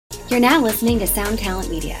You're now listening to Sound Talent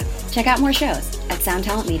Media. Check out more shows at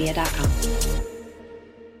soundtalentmedia.com.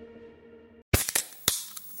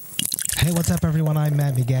 Hey, what's up, everyone? I'm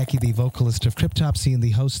Matt McGachy, the vocalist of Cryptopsy and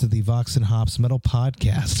the host of the Vox and Hops Metal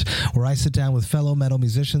Podcast, where I sit down with fellow metal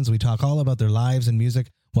musicians. We talk all about their lives and music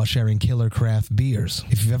while sharing killer craft beers.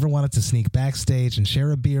 If you've ever wanted to sneak backstage and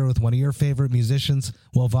share a beer with one of your favorite musicians,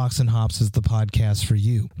 well, Vox and Hops is the podcast for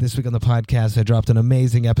you. This week on the podcast, I dropped an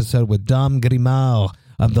amazing episode with Dom Grimal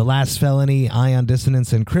of The Last Felony, Ion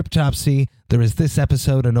Dissonance, and Cryptopsy. There is this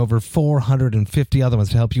episode and over 450 other ones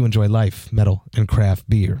to help you enjoy life, metal, and craft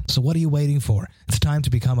beer. So what are you waiting for? It's time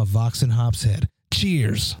to become a Vox and Hops head.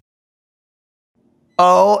 Cheers!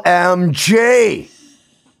 OMG!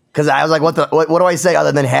 Because I was like, what do I say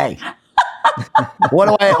other than hey? what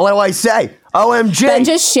do I say? OMG! Ben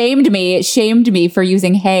just shamed me for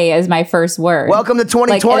using hey as my first word. Welcome to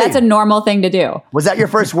 2020. Like, that's a normal thing to do. Was that your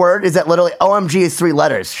first word? Is that literally OMG is 3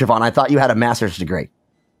 letters, Siobhan? I thought you had a master's degree.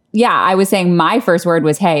 Yeah, I was saying my first word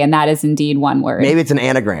was hey, and that is indeed one word. Maybe it's an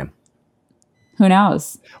anagram. Who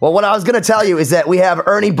knows? Well, what I was going to tell you is that we have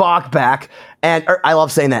Ernie Boch back, and I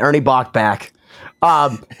love saying that, Ernie Boch back.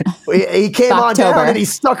 He came on down and he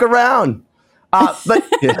stuck around. But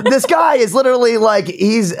this guy is literally like,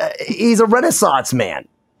 he's a Renaissance man.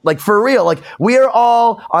 Like, for real. Like, we are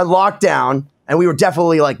all on lockdown, and we were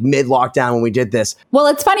definitely like mid-lockdown when we did this. Well,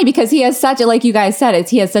 it's funny because he has like you guys said,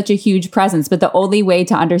 he has such a huge presence, but the only way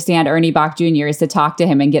to understand Ernie Boch Jr. is to talk to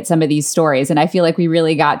him and get some of these stories. And I feel like we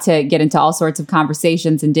really got to get into all sorts of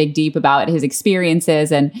conversations and dig deep about his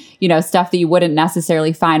experiences and, stuff that you wouldn't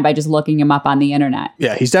necessarily find by just looking him up on the internet.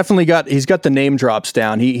 Yeah, he's got the name drops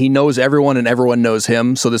down. He knows everyone and everyone knows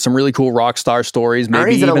him. So there's some really cool rock star stories. Maybe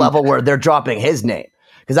Ernie's at a level where they're dropping his name.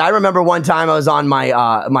 Because I remember one time I was on my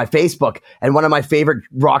my Facebook, and one of my favorite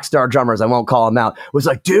rock star drummers, I won't call him out, was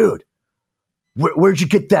like, dude, where'd you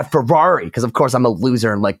get that Ferrari? Because, of course, I'm a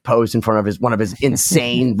loser and like posed in front of one of his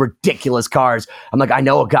insane, ridiculous cars. I'm like, I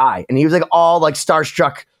know a guy. And he was like all like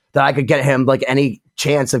starstruck that I could get him like any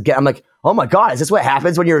chance of getting. I'm like, oh my God, is this what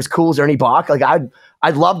happens when you're as cool as Ernie Boch? Like,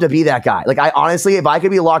 I'd love to be that guy. Like, I honestly, if I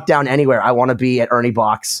could be locked down anywhere, I want to be at Ernie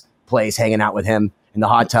Boch's place hanging out with him in the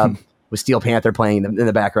hot tub. With Steel Panther playing in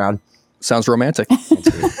the background. Sounds romantic.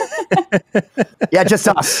 Yeah, just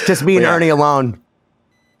us. Just me and Ernie alone.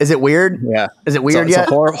 Is it weird? Yeah. Is it weird yet?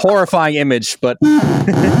 It's a horrifying image, but...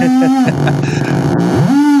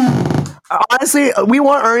 Honestly, we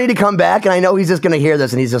want Ernie to come back, and I know he's just going to hear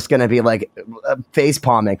this, and he's just going to be like face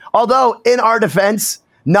palming. Although, in our defense,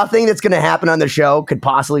 nothing that's going to happen on the show could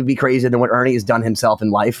possibly be crazier than what Ernie has done himself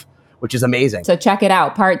in life, which is amazing. So check it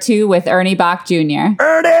out. Part 2 with Ernie Boch Jr.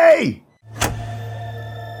 Ernie!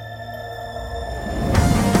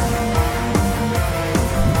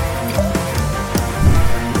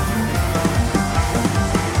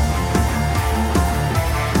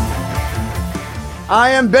 I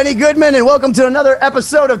am Benny Goodman, and welcome to another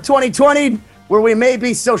episode of 2020, where we may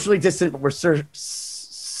be socially distant, but we're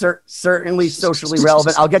certainly socially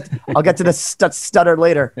relevant. I'll get to the stutter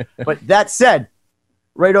later. But that said,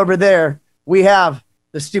 right over there, we have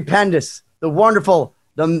the stupendous, the wonderful,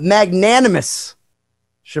 the magnanimous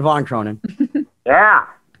Siobhan Cronin. Yeah.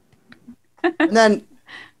 And then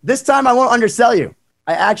this time I won't undersell you.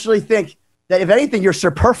 I actually think that if anything, you're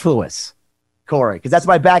superfluous, Corey, because that's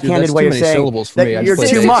my backhanded way of saying that you're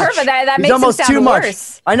too much. That He's makes almost it sound too much.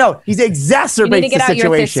 worse. I know. He's exacerbates You need to get the out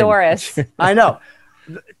your situation. thesaurus. I know.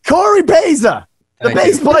 Corey Beza, the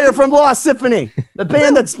bass player from Lost Symphony, the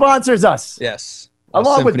band that sponsors us. Yes.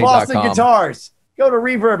 Along with Boston Symphony.com. Guitars. Go to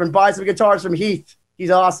Reverb and buy some guitars from Heath. He's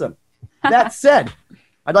awesome. That said,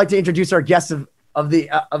 I'd like to introduce our guest of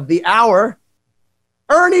the hour,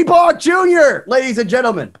 Ernie Boch Jr., ladies and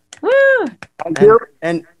gentlemen. Woo! Thank you.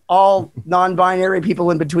 And all non-binary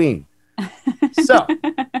people in between. So,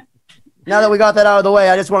 now that we got that out of the way,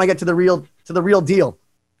 I just want to get to the real deal.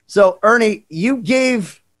 So, Ernie, you're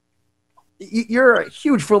a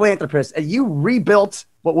huge philanthropist, and you rebuilt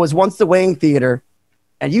what was once the Wayne Theater,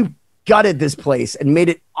 and you gutted this place and made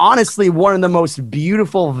it honestly one of the most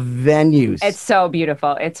beautiful venues. It's so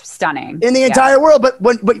beautiful. It's stunning. In the entire world. But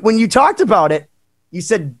when you talked about it, you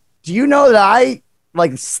said, do you know that I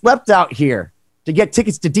slept out here to get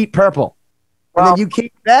tickets to Deep Purple? And then you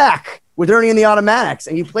came back with Ernie and the Automatics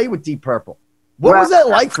and you played with Deep Purple. What was that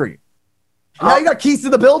like for you? Now you got keys to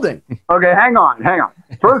the building. Okay, hang on.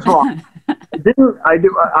 First of all, I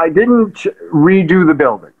didn't redo the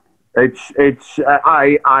building.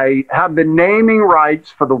 I have the naming rights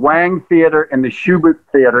for the Wang Theater and the Schubert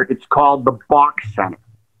Theater. It's called the Boch Center.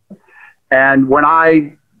 And when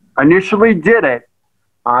I initially did it,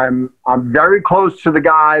 I'm very close to the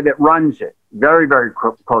guy that runs it. very, very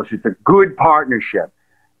close. It's a good partnership.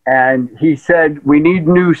 And he said, we need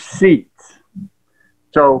new seats.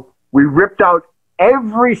 So we ripped out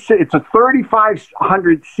it's a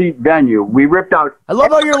 3,500 seat venue. We ripped out. I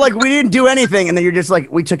love how you're like, we didn't do anything. And then you're just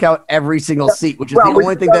like, we took out every single seat, which is the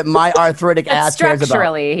only thing that my arthritic ass cares about.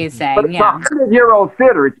 Structurally, he's saying, but it's a 100-year-old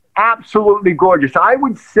theater. It's absolutely gorgeous. I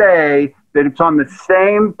would say that it's on the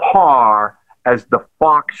same par as the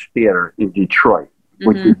Fox Theater in Detroit,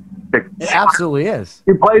 which is it absolutely is.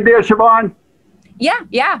 You played there, Siobhan?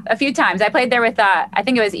 Yeah, a few times. I played there with, I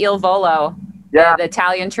think it was Il Volo. Yeah. The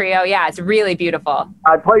Italian trio. Yeah, it's really beautiful.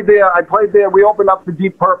 I played there. We opened up for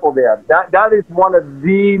Deep Purple there. That is one of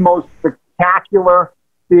the most spectacular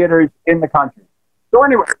theaters in the country. So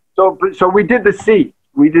anyway, so we did the seats.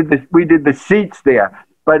 We did the seats there.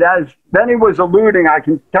 But as Benny was alluding, I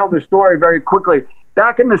can tell the story very quickly.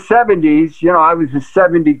 Back in the 70s, I was a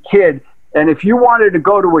 70 kid, and if you wanted to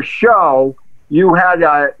go to a show, you had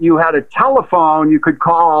a telephone. You could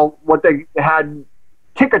call what they had.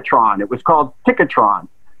 Ticketron. It was called Ticketron,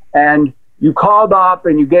 and you called up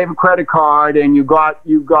and you gave a credit card and you got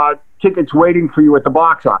tickets waiting for you at the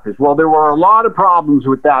box office. Well, there were a lot of problems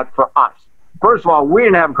with that for us. First of all, we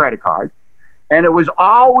didn't have a credit card, and it was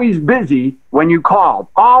always busy when you called.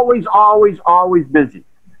 Always busy.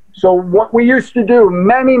 So what we used to do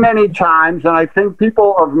many, many times, and I think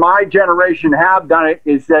people of my generation have done it,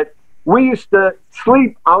 is that we used to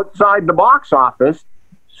sleep outside the box office.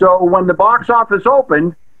 So when the box office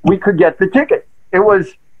opened, we could get the ticket. It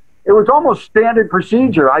was almost standard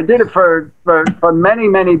procedure. I did it for many,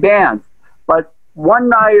 many bands. But one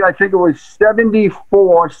night, I think it was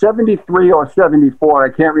 74, 73 or 74, I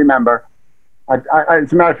can't remember.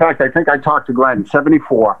 As a matter of fact, I think I talked to Glenn,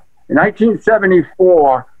 74. In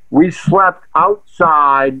 1974, we slept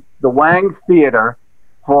outside the Wang Theater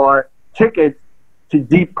for tickets to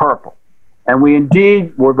Deep Purple. And we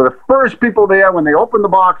indeed were the first people there. When they opened the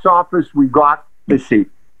box office, we got the seat.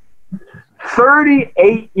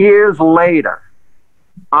 38 years later,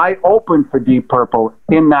 I opened for Deep Purple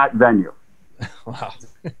in that venue. Wow.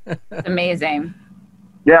 Amazing.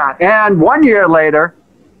 Yeah, and 1 year later,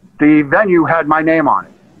 the venue had my name on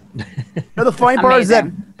it. The funny part is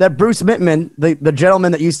that Bruce Mittman, the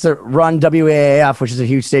gentleman that used to run WAAF, which is a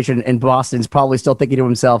huge station in Boston, is probably still thinking to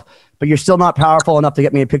himself, but you're still not powerful enough to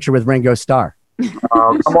get me a picture with Ringo Starr.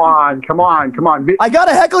 Oh, come on. I got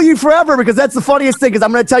to heckle you forever because that's the funniest thing, because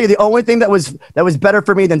I'm going to tell you the only thing that was better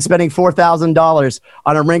for me than spending $4,000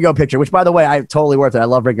 on a Ringo picture, which, by the way, I'm totally worth it. I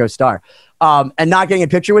love Ringo Starr. And not getting a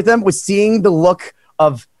picture with him was seeing the look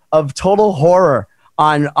of total horror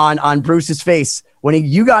on Bruce's face when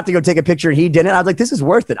you got to go take a picture and he didn't. I was like, this is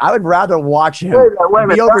worth it. I would rather watch him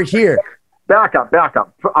be over here. Back up.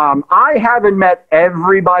 I haven't met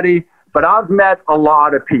everybody, but I've met a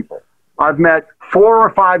lot of people. I've met 4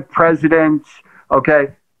 or 5 presidents. Okay.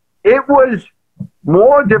 It was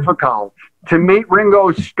more difficult to meet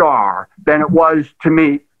Ringo Starr than it was to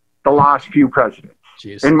meet the last few presidents.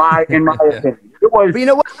 Jeez. In my opinion. It was, but you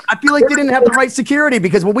know what? I feel like they didn't have the right security,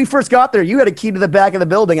 because when we first got there, you had a key to the back of the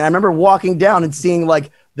building. And I remember walking down and seeing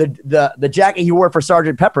like the jacket he wore for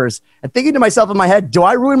Sergeant Pepper's and thinking to myself in my head, do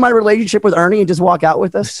I ruin my relationship with Ernie and just walk out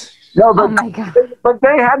with this? No, but, oh my God. But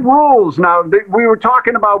they had rules. Now, we were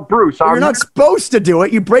talking about Bruce. You're not supposed to do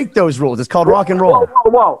it. You break those rules. It's called rock and roll.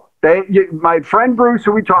 Whoa. My friend Bruce,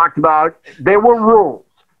 who we talked about, there were rules.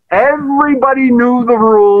 Everybody knew the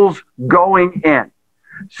rules going in.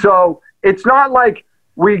 So it's not like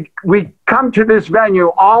we come to this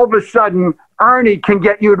venue, all of a sudden Ernie can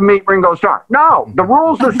get you to meet Ringo Starr. No, the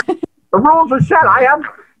rules are set.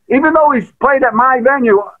 Even though he's played at my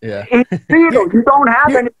venue, in theater, you don't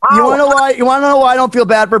have any power. You want to know why I don't feel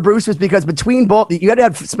bad for Bruce? Is because between both, you had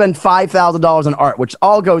to spend $5,000 on art, which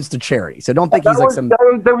all goes to charity. So don't think that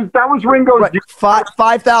was Ringo's. Right,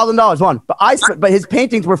 $5,000 one. But his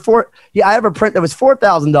paintings were I have a print that was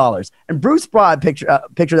 $4,000, and Bruce brought a picture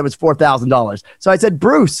that was $4,000. So I said,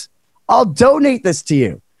 Bruce, I'll donate this to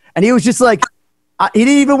you, and he was just like. He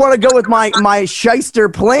didn't even want to go with my shyster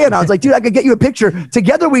plan. I was like, dude, I could get you a picture.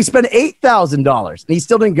 Together we spent $8,000, and he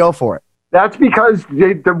still didn't go for it. That's because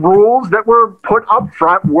the rules that were put up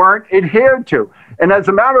front weren't adhered to. And as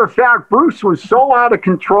a matter of fact, Bruce was so out of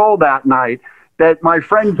control that night that my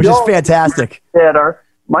friend Which is fantastic.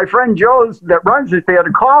 My friend Joe that runs the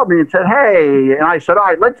theater called me and said, hey, and I said, all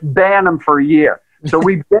right, let's ban him for a year. So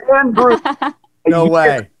we banned Bruce. No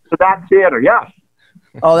way. To that theater, yes.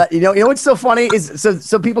 Oh, you know what's so funny is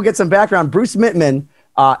so people get some background. Bruce Mittman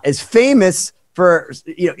is famous for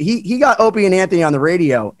he got Opie and Anthony on the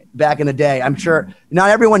radio back in the day. I'm sure not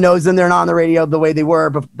everyone knows them; they're not on the radio the way they were.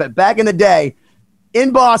 But back in the day,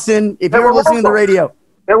 in Boston. If you were listening to the radio,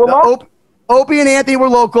 they were local. Opie and Anthony were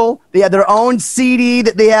local. They had their own CD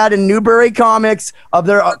that they had in Newbury Comics of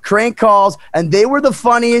their crank calls, and they were the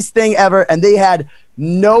funniest thing ever. And they had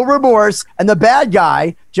no remorse. And the bad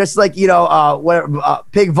guy, just like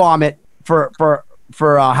pig vomit for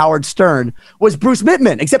Howard Stern, was Bruce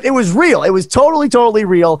Mittman. Except it was real. It was totally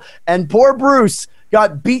real. And poor Bruce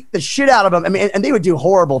got beat the shit out of him. I mean, and they would do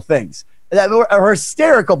horrible things that were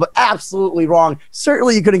hysterical, but absolutely wrong.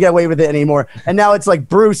 Certainly you couldn't get away with it anymore. And now it's like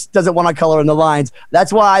Bruce doesn't want to color in the lines.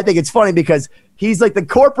 That's why I think it's funny, because he's like the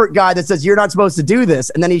corporate guy that says, you're not supposed to do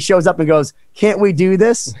this. And then he shows up and goes, can't we do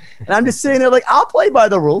this? And I'm just sitting there like, I'll play by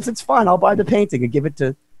the rules. It's fine. I'll buy the painting and give it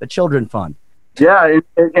to the children fund. Yeah,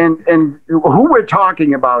 and who we're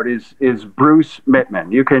talking about is Bruce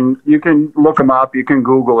Mittman. You can look him up. You can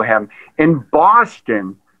Google him. In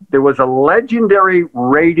Boston, there was a legendary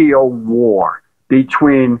radio war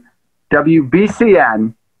between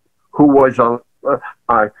WBCN, who was a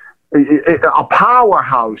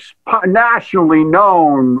powerhouse, nationally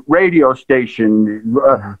known radio station,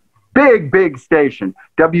 big station,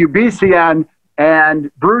 WBCN,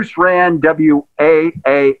 and Bruce ran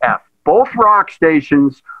WAAF. Both rock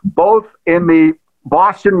stations, both in the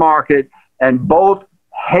Boston market, and both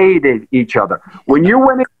hated each other. When you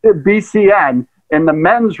went into BCN, in the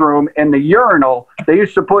men's room, in the urinal, they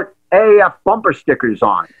used to put AF bumper stickers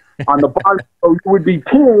on the bar. So you would be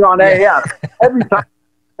peeing on AF every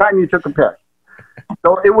time you took a piss.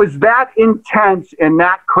 So it was that intense and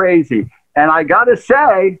that crazy. And I got to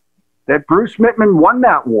say that Bruce Mittman won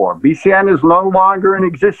that war. BCN is no longer in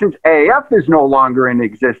existence. AF is no longer in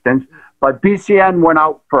existence, but BCN went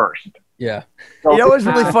out first. Yeah. You know, it was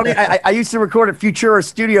really funny. I used to record at Futura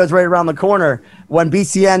Studios right around the corner when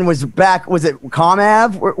BCN was back. Was it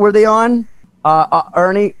ComAv? Were they on?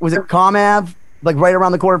 Ernie, was it ComAv? Like right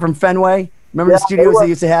around the corner from Fenway? Remember the studios they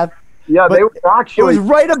used to have? Yeah, but they were actually. It was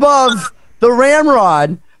right above the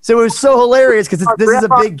Ramrod. So it was so hilarious because this is a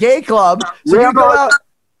big gay club. So you go out.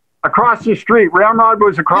 Across the street. Ramrod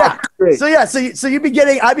was across the street. So I'd be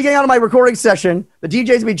getting out of my recording session. The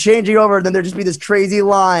DJs would be changing over, and then there'd just be this crazy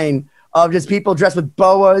line of just people dressed with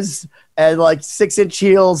boas and like 6-inch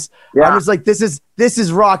heels. Yeah. I'm just like, this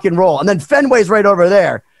is rock and roll. And then Fenway's right over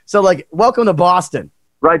there. So like, welcome to Boston.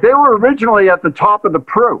 Right. They were originally at the top of the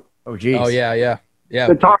Prue. Oh, geez. Oh, yeah.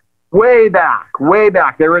 The top, way back.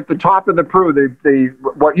 They were at the top of the Prue.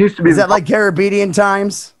 What used to be. Is that like Garabedian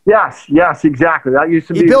times? Yes, exactly. That used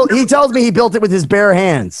to be. He tells me he built it with his bare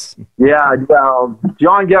hands. Yeah.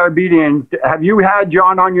 John Garabedian. Have you had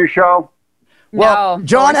John on your show? Well, no,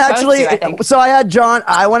 John actually. So I had John.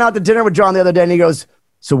 I went out to dinner with John the other day, and he goes,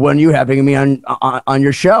 "So when are you having me on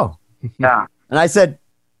your show?" Yeah. And I said,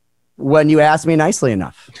 "When you ask me nicely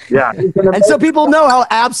enough." Yeah. And so people know how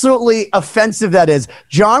absolutely offensive that is.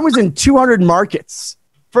 John was in 200 markets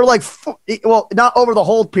for like, not over the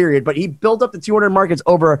whole period, but he built up the 200 markets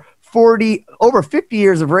over 50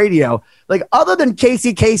 years of radio. Like, other than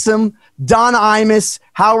Casey Kasem, Don Imus,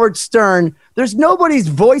 Howard Stern, there's nobody's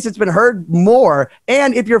voice that's been heard more.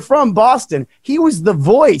 And if you're from Boston, he was the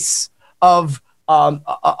voice of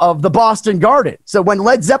the Boston Garden. So when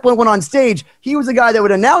Led Zeppelin went on stage, he was the guy that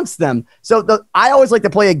would announce them. So I always like to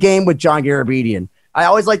play a game with John Garabedian. I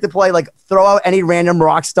always like to play, like, throw out any random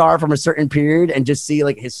rock star from a certain period and just see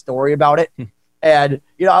like his story about it. And,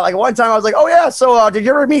 you know, like one time I was like, oh yeah, so did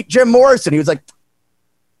you ever meet Jim Morrison? He was like,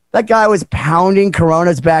 that guy was pounding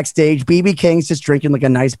Coronas backstage. BB King's just drinking like a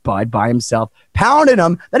nice bud by himself, pounding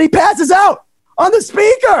him. Then he passes out on the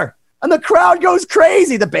speaker. And the crowd goes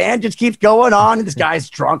crazy. The band just keeps going on. And this guy's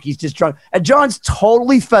drunk. He's just drunk. And John's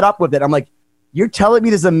totally fed up with it. I'm like, you're telling me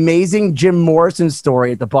this amazing Jim Morrison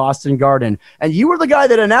story at the Boston Garden, and you were the guy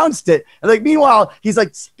that announced it. And like, meanwhile, he's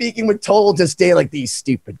like speaking with total disdain, like, these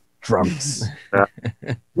stupid drunks. Yeah.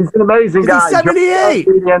 He's an amazing guy. He's 78.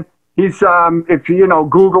 He's if you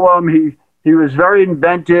Google him, he was very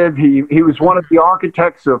inventive. He was one of the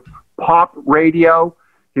architects of pop radio.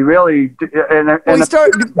 He really he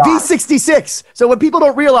started V66. So what people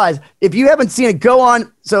don't realize, if you haven't seen it, go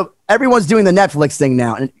on. So everyone's doing the Netflix thing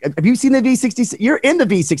now. And have you seen the V66? You're in the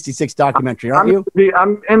V66 documentary, aren't you?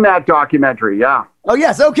 I'm in that documentary. Yeah. Oh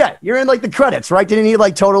yes. Okay. You're in like the credits, right? Didn't he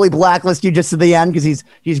like totally blacklist you just to the end because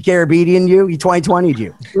he's Garabedian you? He 2020'd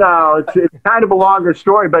you. No, it's kind of a longer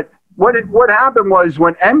story, but. What happened was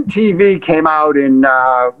when MTV came out in,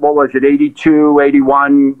 82,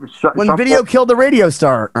 81? When video killed the radio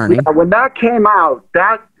star, Ernie. Yeah, when that came out,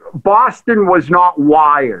 that Boston was not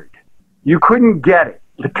wired. You couldn't get it.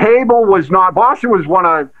 The cable was not. Boston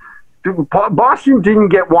didn't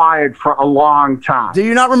get wired for a long time. Do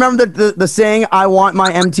you not remember the saying, I want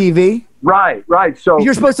my MTV? Right. So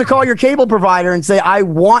you're supposed to call your cable provider and say, I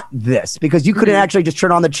want this, because you couldn't actually just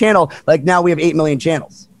turn on the channel. Like now we have 8 million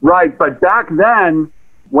channels. Right. But back then,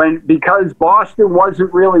 because Boston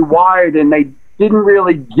wasn't really wired and they didn't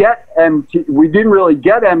really get we didn't really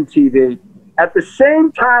get MTV. At the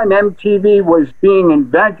same time MTV was being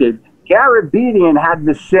invented, Garabedian had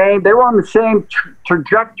they were on the same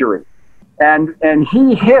trajectory. And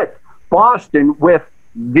he hit Boston with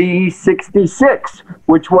V66,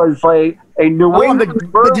 which was a New England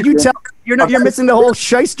version. But did you tell you're missing the whole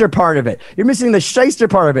shyster part of it? You're missing the shyster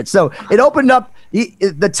part of it. So it opened up.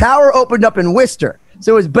 The tower opened up in Worcester.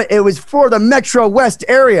 So it was for the Metro West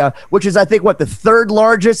area, which is I think the third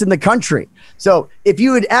largest in the country. So if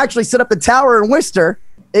you had actually set up the tower in Worcester,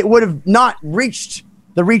 it would have not reached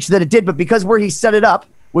the reach that it did. But because where he set it up,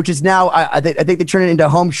 which is now I think they turned it into a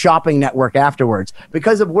home shopping network afterwards,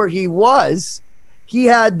 because of where he was. He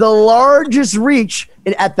had the largest reach,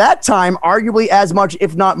 and at that time, arguably as much,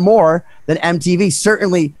 if not more, than MTV,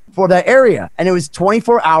 certainly for that area. And it was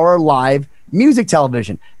 24-hour live music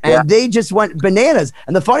television. And they just went bananas.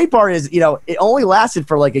 And the funny part is, it only lasted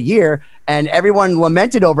for like a year, and everyone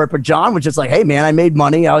lamented over it. But John was just like, hey, man, I made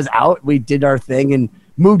money. I was out. We did our thing and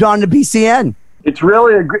moved on to BCN. It's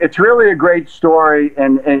really a great story,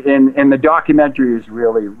 and the documentary is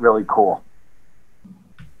really, really cool.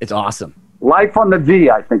 It's awesome. Life on the V,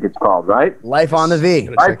 I think it's called, right? Life on the V.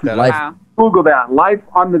 Wow. Google that. Life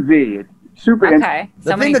on the V. It's super Okay.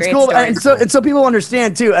 The thing that's cool, and so people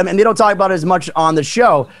understand too, I mean, they don't talk about it as much on the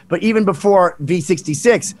show, but even before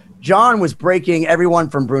V66, John was breaking everyone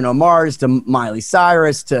from Bruno Mars to Miley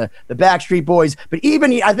Cyrus to the Backstreet Boys. But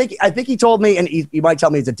even I think he told me, and he might tell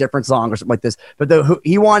me it's a different song or something like this, but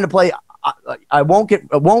he wanted to play I Won't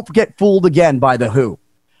Get Fooled Again by The Who.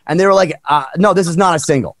 And they were like, no, this is not a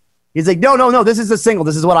single. He's like, no, this is a single.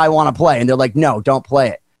 This is what I want to play. And they're like, no, don't play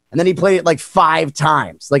it. And then he played it like 5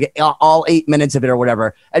 times, like all 8 minutes of it or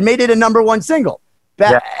whatever, and made it a #1 single.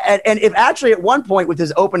 And if actually at one point with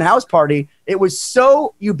his open house party, it was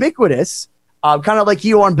so ubiquitous, kind of like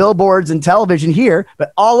you on billboards and television here,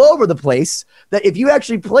 but all over the place, that if you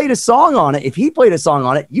actually played a song on it, if he played a song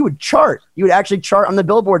on it, you would chart. You would actually chart on the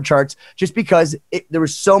Billboard charts just because there were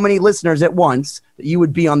so many listeners at once that you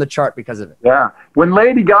would be on the chart because of it. Yeah. When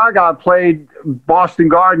Lady Gaga played Boston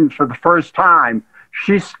Garden for the first time,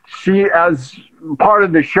 she as part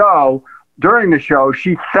of the show, during the show,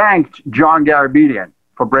 she thanked John Garabedian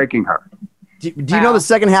for breaking her. Do you know the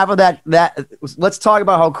second half of that? Let's talk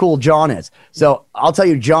about how cool John is. So I'll tell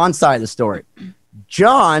you John's side of the story.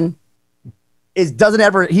 John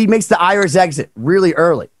he makes the Irish exit really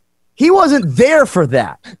early. He wasn't there for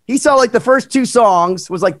that. He saw like the first 2 songs,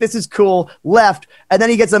 was like, this is cool, left, and then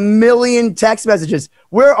he gets 1 million text messages.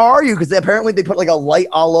 Where are you? Because apparently they put like a light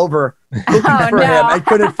all over looking for him and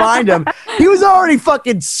couldn't find him. He was already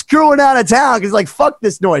fucking screwing out of town because like, fuck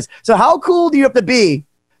this noise. So how cool do you have to be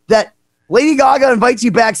that Lady Gaga invites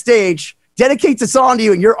you backstage, dedicates a song to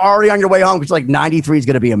you, and you're already on your way home, which like 93 is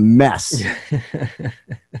going to be a mess.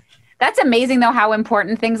 That's amazing, though, how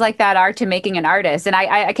important things like that are to making an artist. And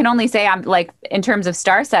I can only say, I'm like, in terms of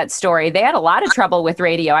Starset's story, they had a lot of trouble with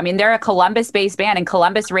radio. I mean, they're a Columbus-based band, and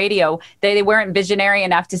Columbus radio, they weren't visionary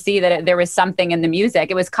enough to see that there was something in the music.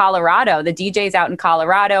 It was Colorado, the DJs out in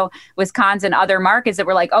Colorado, Wisconsin, other markets that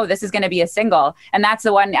were like, oh, this is going to be a single. And that's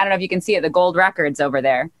the one, I don't know if you can see it, the Gold Records over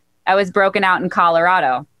there. I was broken out in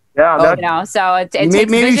Colorado. Yeah, so it takes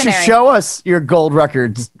maybe you should visionary. show us your gold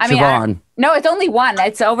records, Siobhan. No, it's only one.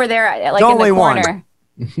 It's over there, like It's in the only corner.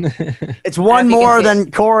 It's one more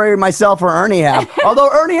than Corey, myself, or Ernie have. Although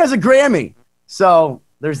Ernie has a Grammy, so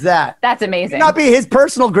there's that. That's amazing. It may not be his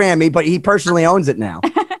personal Grammy, but he personally owns it now.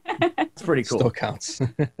 It's pretty cool. Still counts.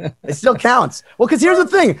 It still counts. Well, because here's the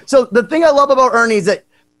thing. So the thing I love about Ernie is that,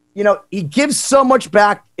 he gives so much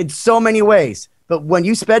back in so many ways. But when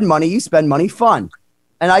you spend money fun.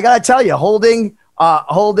 And I got to tell you, holding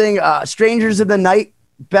Strangers in the Night,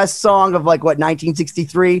 best song of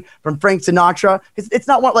 1963 from Frank Sinatra. It's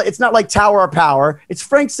not like Tower of Power. It's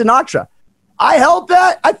Frank Sinatra. I held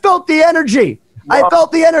that. I felt the energy. I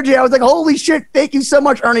was like, holy shit. Thank you so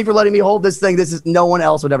much, Ernie, for letting me hold this thing. No one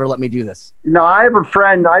else would ever let me do this. I have a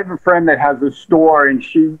friend that has a store, and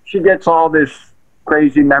she gets all this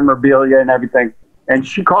crazy memorabilia and everything. And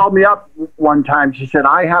she called me up one time. She said,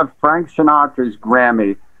 I have Frank Sinatra's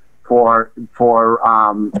Grammy for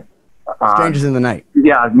Strangers in the Night.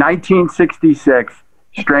 Yeah, 1966,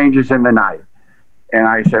 Strangers in the Night. And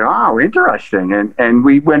I said, oh, interesting. And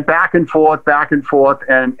we went back and forth,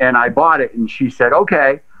 and I bought it. And she said,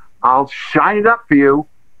 okay, I'll shine it up for you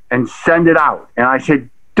and send it out. And I said,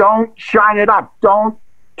 don't shine it up. Don't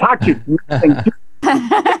touch it.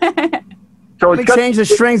 So Let me change the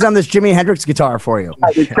strings on this Jimi Hendrix guitar for you.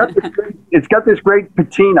 It's got this great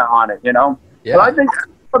patina on it, you know. Yeah. But I think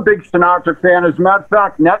I'm a big Sinatra fan. As a matter of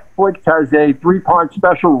fact, Netflix has a 3-part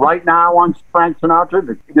special right now on Frank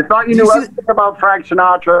Sinatra. You thought you knew everything about Frank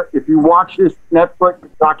Sinatra. If you watch this Netflix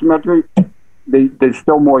documentary, there's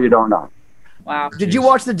still more you don't know. Wow. Did you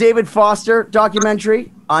watch the David Foster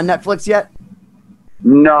documentary on Netflix yet?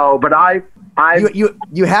 No, but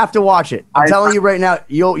you have to watch it. I'm telling you right now,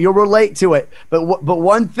 you'll relate to it. But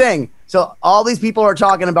one thing, so all these people are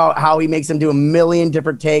talking about how he makes them do a million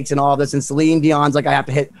different takes and all this, and Celine Dion's like, I have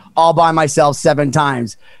to hit all by myself 7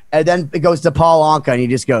 times, and then it goes to Paul Anka, and he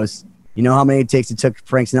just goes, you know how many takes it took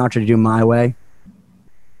Frank Sinatra to do My Way?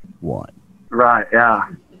 1. Right. Yeah.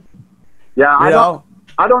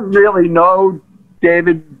 I don't really know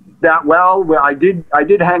David that well. I did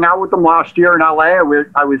hang out with him last year in LA.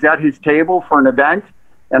 I was at his table for an event,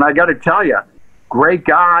 and I got to tell you, great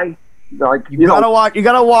guy. Like you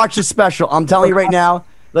gotta watch the special. I'm telling you right now.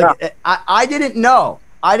 Like I didn't know,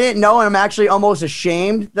 and I'm actually almost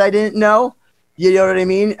ashamed that I didn't know. You know what I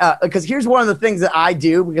mean? Because here's one of the things that I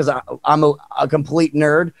do, because I'm a complete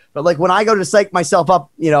nerd. But like when I go to psych myself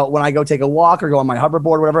up, you know, when I go take a walk or go on my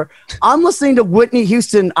hoverboard or whatever, I'm listening to Whitney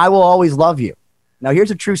Houston, I Will Always Love You. Now,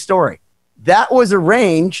 here's a true story. That was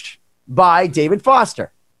arranged by David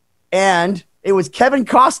Foster. And it was Kevin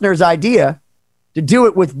Costner's idea to do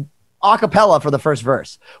it with a cappella for the first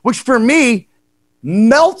verse, which for me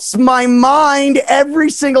melts my mind every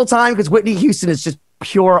single time, because Whitney Houston is just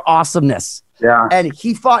pure awesomeness. Yeah. And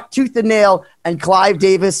he fought tooth and nail, and Clive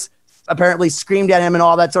Davis apparently screamed at him and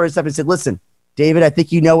all that sort of stuff and said, listen, David, I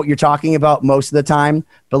think you know what you're talking about most of the time,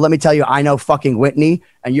 but let me tell you, I know fucking Whitney,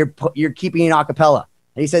 and you're keeping it a cappella.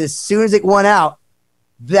 And he said as soon as it went out,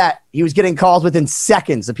 that he was getting calls within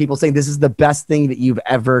seconds of people saying, this is the best thing that you've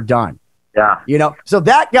ever done. Yeah. You know, so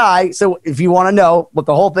that guy, so if you want to know what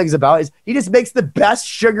the whole thing's about, is he just makes the best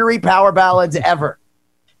sugary power ballads ever.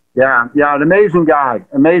 Yeah, an amazing guy.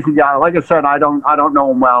 Like I said, I don't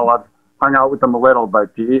know him well. I've hung out with him a little,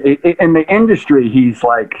 but in the industry, he's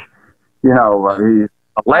like, you know, he's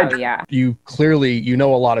a legend. Oh, yeah. You clearly,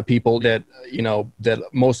 know a lot of people that, that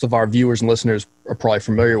most of our viewers and listeners are probably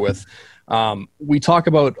familiar with. We talk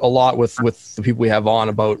about a lot with the people we have on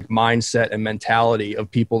about mindset and mentality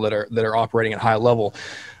of people that are operating at high level.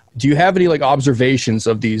 Do you have any like observations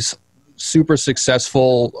of these super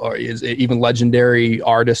successful or even legendary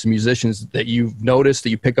artists and musicians that you've noticed,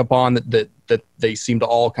 that you pick up on that they seem to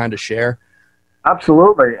all kind of share?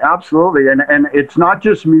 Absolutely. And it's not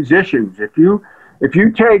just musicians. If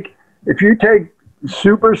you take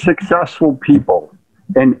super successful people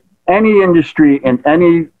in any industry, in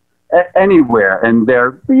anywhere, and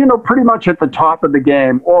they're, pretty much at the top of the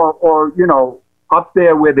game or up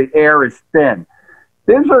there where the air is thin,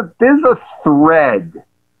 there's a thread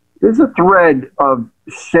of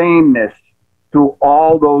sameness through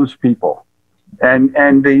all those people.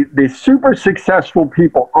 And the super successful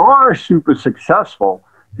people are super successful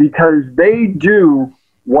because they do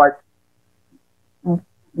what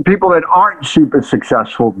people that aren't super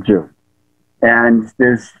successful do. And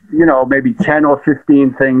there's, maybe 10 or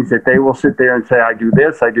 15 things that they will sit there and say, I do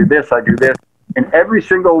this, I do this, I do this. And every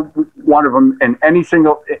single one of them in any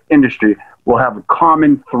single industry will have a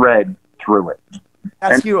common thread through it.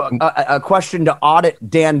 Ask you a question to audit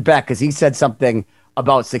Dan Beck, because he said something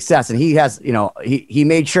about success, and he has, he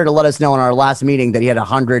made sure to let us know in our last meeting that he had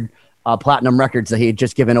 100 platinum records that he had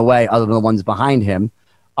just given away, other than the ones behind him.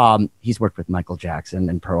 He's worked with Michael Jackson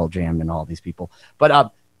and Pearl Jam and all these people,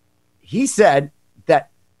 but he said that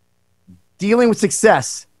dealing with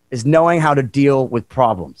success is knowing how to deal with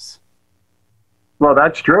problems. Well,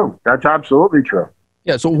 that's true. That's absolutely true.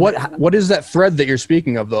 Yeah. So what is that thread that you're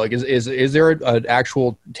speaking of though? Like, is there an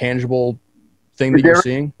actual tangible thing that you're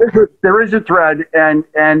seeing? There is a thread, and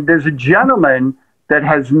there's a gentleman that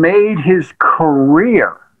has made his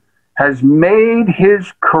career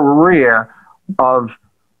of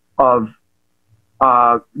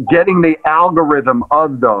getting the algorithm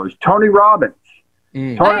of those. Tony Robbins.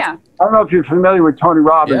 Yeah. I don't know if you're familiar with Tony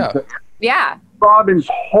Robbins. Yeah. Robbins'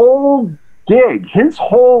 whole gig, his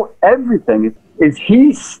whole everything is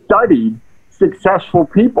he studied successful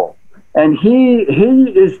people, and he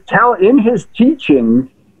is in his teachings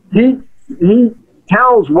he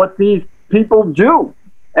tells what these people do,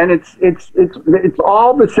 and it's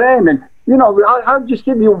all the same. And I'll just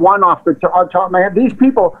give you one off the top of my head. These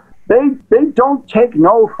people, they don't take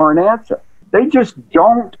no for an answer. They just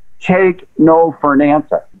don't take no for an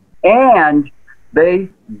answer, and they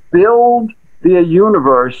build their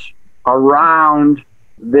universe around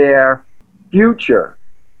their future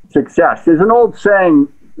success. There's an old saying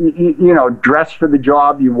dress for the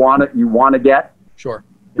job you want to get. Sure.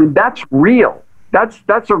 And that's real. That's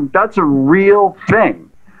a real thing.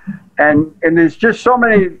 And there's just so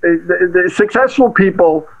many the successful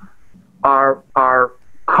people are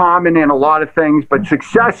common in a lot of things, but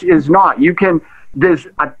success is not. There's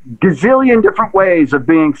a gazillion different ways of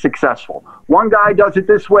being successful. One guy does it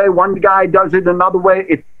this way, one guy does it another way.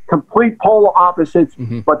 It's complete polar opposites,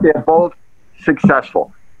 but they're both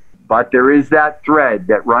successful. But there is that thread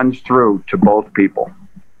that runs through to both people.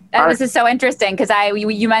 And this is so interesting because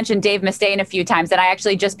you mentioned Dave Mustaine a few times, and I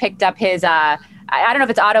actually just picked up his I don't know if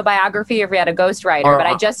it's autobiography or if he had a ghostwriter, but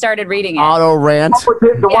I just started reading it. Auto rant.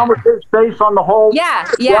 The one with his face on the whole.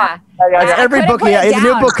 Yeah. Every book he has a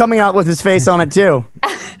new book coming out with his face on it too.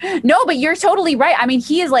 No, but you're totally right. I mean,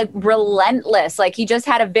 he is like relentless. Like he just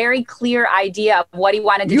had a very clear idea of what he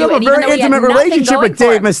wanted to do. You have a very intimate relationship with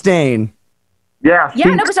Dave Mustaine. Yeah.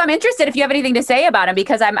 Yeah, no, so I'm interested if you have anything to say about him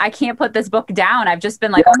because I can't put this book down. I've just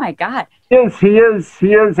been like, oh my God. He is,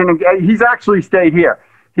 and he's actually stayed here.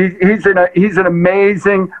 He's an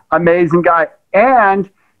amazing guy. And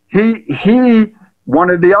he one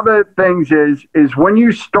of the other things is when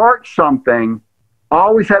you start something,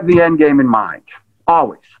 always have the end game in mind.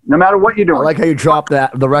 Always. No matter what you're doing. I like how you drop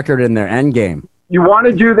the record in there, end game. You want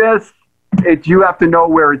to do this, you have to know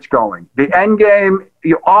where it's going. The end game,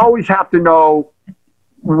 you always have to know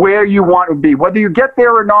where you want to be, whether you get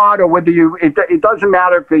there or not, or whether it doesn't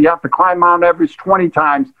matter if you have to climb Mount Everest 20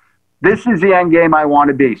 times. This is the end game I want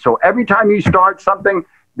to be. So every time you start something,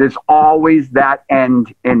 there's always that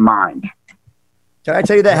end in mind. Can I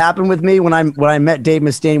tell you that happened with me when I met Dave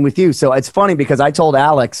Mustaine with you? So it's funny because I told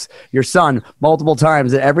Alex, your son, multiple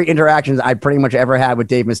times that every interaction I pretty much ever had with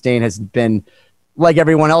Dave Mustaine has been like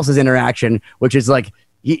everyone else's interaction, which is like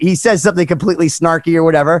he says something completely snarky or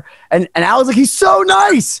whatever. And I was like, he's so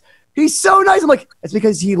nice. He's so nice. I'm like, it's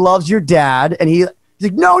because he loves your dad. And he's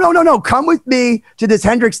like, no. Come with me to this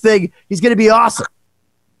Hendrix thing. He's going to be awesome.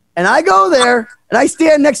 And I go there and I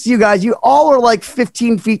stand next to you guys. You all are like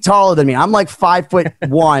 15 feet taller than me. I'm like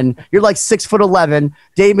 5'1". You're like 6'11".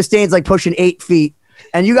 Dave Mustaine's like pushing 8 feet.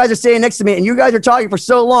 And you guys are standing next to me and you guys are talking for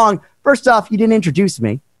so long. First off, you didn't introduce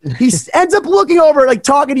me. He ends up looking over, like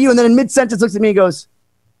talking to you. And then in mid-sentence looks at me and goes,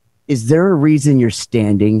 is there a reason you're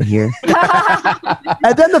standing here?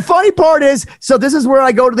 And then the funny part is, so this is where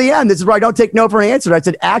I go to the end. This is where I don't take no for an answer. I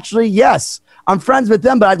said, actually, yes, I'm friends with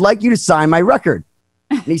them, but I'd like you to sign my record.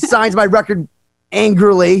 And he signs my record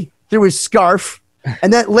angrily through his scarf.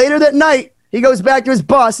 And then later that night, he goes back to his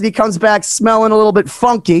bus and he comes back smelling a little bit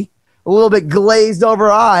funky, a little bit glazed over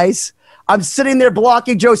eyes. I'm sitting there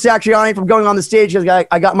blocking Joe Satriani from going on the stage because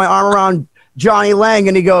I got my arm around Johnny Lang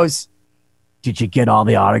and he goes, did you get all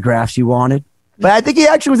the autographs you wanted? But I think he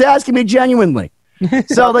actually was asking me genuinely.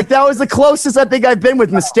 So like that was the closest I think I've been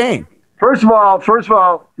with Mustaine. First of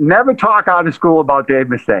all, never talk out of school about Dave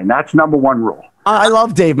Mustaine. That's number one rule. I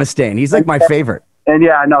love Dave Mustaine. He's like my favorite. And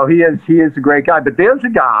yeah, no, he is a great guy. But there's a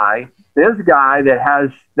guy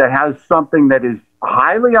that has something that is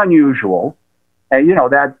highly unusual. And you know,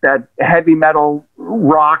 that heavy metal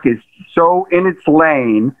rock is so in its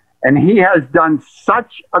lane. And he has done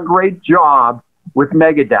such a great job with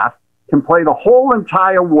Megadeth, can play the whole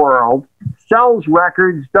entire world, sells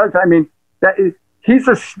records, he's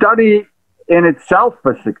a study in itself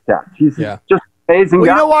for success. He's just amazing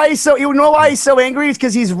guy. You know why he's so angry? It's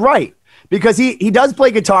because he's right. Because he does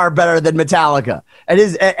play guitar better than Metallica. And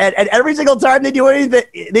every single time they do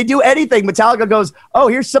anything, Metallica goes, oh,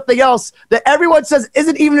 here's something else that everyone says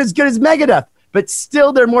isn't even as good as Megadeth. But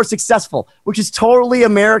still, they're more successful, which is totally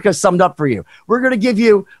America summed up for you. We're going to give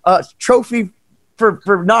you a trophy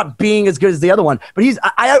for not being as good as the other one. But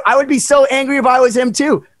I would be so angry if I was him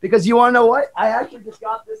too, because you want to know what? I actually just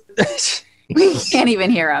got this. We can't even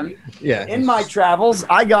hear him. Yeah. In my travels,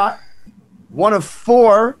 I got one of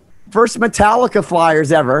 4 first Metallica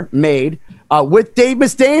flyers ever made with Dave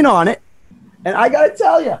Mustaine on it. And I got to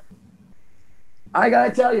tell you. What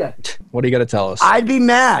are you going to tell us? I'd be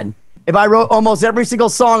mad if I wrote almost every single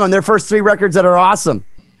song on their first 3 records that are awesome.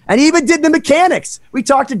 And even did the Mechanics. We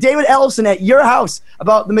talked to David Ellison at your house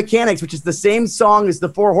about the Mechanics, which is the same song as the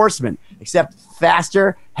 4 Horsemen, except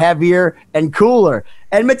faster, heavier, and cooler.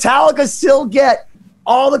 And Metallica still get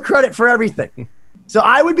all the credit for everything. So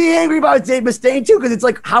I would be angry about Dave Mustaine too, because it's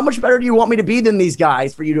like, how much better do you want me to be than these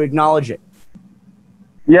guys for you to acknowledge it?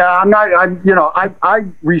 Yeah, I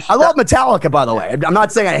respect. I love Metallica, by the way. I'm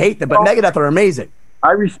not saying I hate them, but Megadeth are amazing.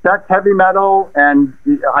 I respect heavy metal, and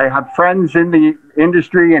I have friends in the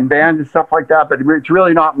industry and bands and stuff like that. But it's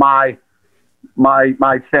really not my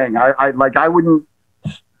thing. I wouldn't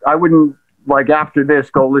like after this,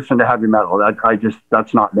 go listen to heavy metal.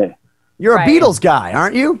 That's not me. You're Right. a Beatles guy,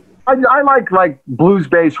 aren't you? I like blues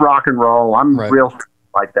based rock and roll. I'm real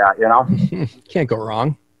like that, you know. Can't go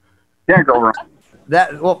wrong. Can't go wrong.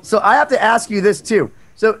 So I have to ask you this too.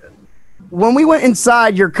 So when we went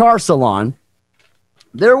inside your car salon,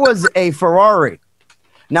 there was a Ferrari.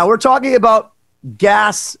 Now we're talking about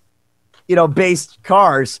gas, based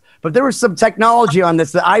cars, but there was some technology on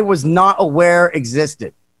this that I was not aware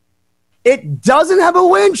existed. It doesn't have a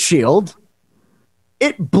windshield.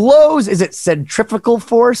 It blows. Is it centrifugal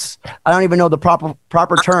force? I don't even know the proper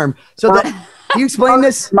term. So can you explain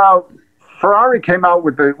this? Ferrari came out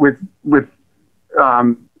with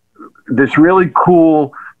this really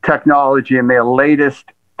cool technology in their latest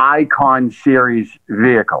Icon series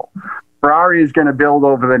vehicle. Ferrari is going to build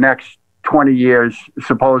over the next 20 years,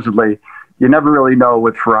 supposedly. You never really know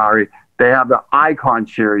with Ferrari. They have the Icon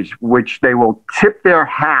series, which they will tip their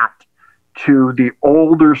hat to the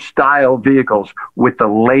older style vehicles with the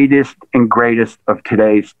latest and greatest of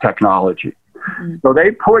today's technology. Mm-hmm. So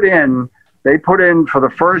they put in for the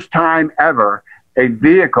first time ever a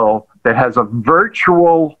vehicle that has a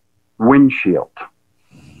virtual windshield.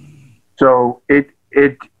 So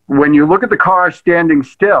when you look at the car standing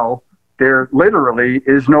still, there literally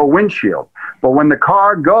is no windshield. But when the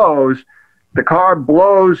car goes, the car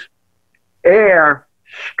blows air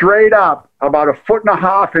straight up about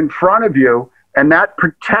 1.5 feet in front of you, and that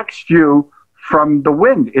protects you from the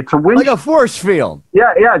wind. It's a windshield. Like a force field.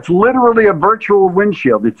 Yeah, it's literally a virtual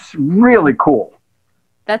windshield. It's really cool.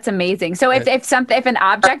 That's amazing. So if an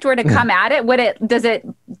object were to come at it, does it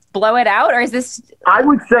blow it out, or is this? I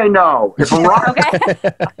would say no. If a rock, okay.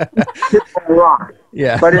 It's a rock.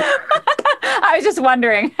 Yeah. But I was just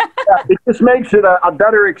wondering. It just makes it a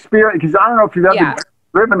better experience, because I don't know if you've ever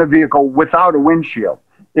driven a vehicle without a windshield.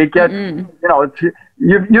 It gets,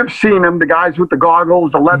 you've seen them, the guys with the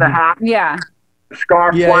goggles, the leather hat, the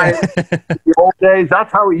scarf flying. The old days,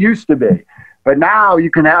 that's how it used to be. But now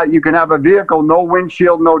you can have a vehicle, no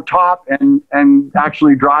windshield, no top, and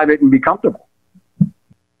actually drive it and be comfortable.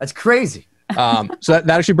 That's crazy. So that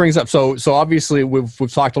actually brings up, so obviously we've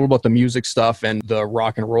talked a little about the music stuff and the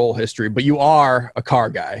rock and roll history, but you are a car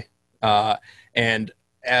guy. And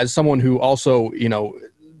as someone who also,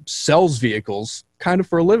 sells vehicles kind of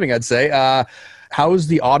for a living, I'd say, how is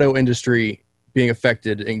the auto industry being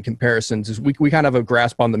affected in comparison to, we kind of have a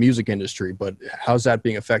grasp on the music industry, but how's that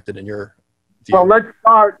being affected in your view? Well,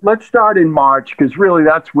 let's start in March, because really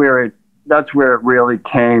that's where it really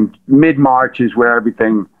came. Mid-March is where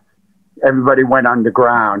everybody went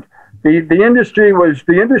underground. The industry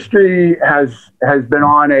has been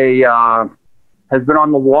on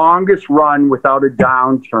the longest run without a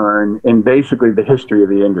downturn in basically the history of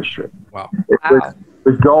the industry. Wow. It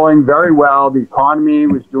was going very well. The economy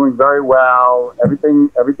was doing very well. Everything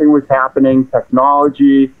was happening.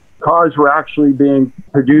 Technology, cars were actually being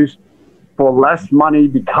produced for less money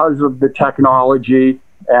because of the technology.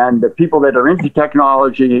 And the people that are into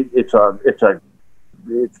technology, it's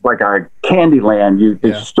like a candy land.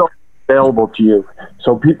 It's still available to you.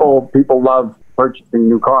 So people love purchasing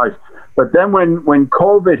new cars. But then when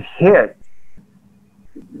COVID hit,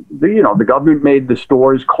 the government made the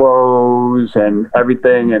stores close and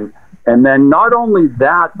everything. And then not only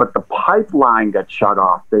that, but the pipeline got shut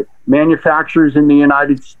off. The manufacturers in the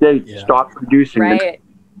United States stopped producing. Right.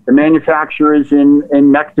 The manufacturers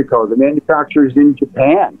in Mexico, the manufacturers in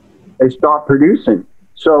Japan, they stopped producing.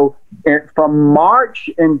 So from March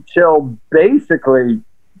until basically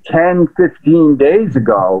 10, 15 days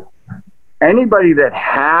ago, anybody that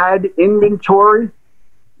had inventory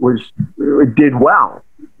did well,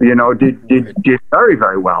 did very,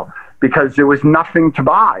 very well, because there was nothing to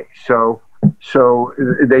buy. So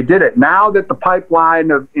they did it. Now that the pipeline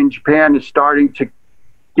in Japan is starting to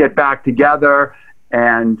get back together,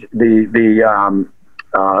 and the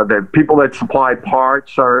people that supply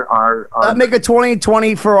parts are that make a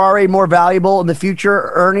 2020 Ferrari more valuable in the future,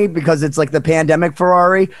 Ernie, because it's like the pandemic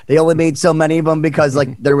Ferrari. They only made so many of them because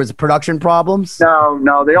there was production problems.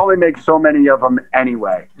 No, they only make so many of them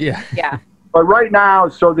anyway. Yeah. But right now,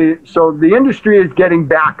 so the industry is getting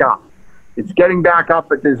back up. It's getting back up,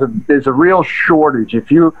 but there's a real shortage. If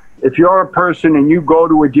you're a person and you go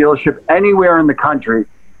to a dealership anywhere in the country,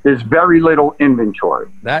 there's very little inventory.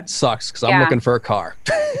 That sucks, because I'm looking for a car.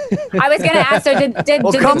 I was going to ask, so did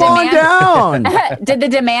come on down. Did the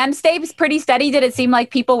demand stay pretty steady? Did it seem like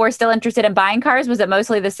people were still interested in buying cars? Was it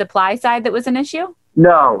mostly the supply side that was an issue?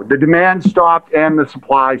 No, the demand stopped and the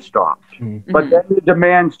supply stopped. Mm-hmm. But then the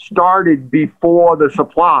demand started before the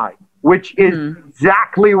supply, which is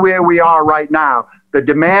exactly where we are right now. The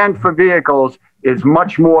demand for vehicles is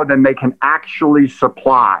much more than they can actually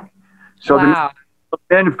supply. So Wow.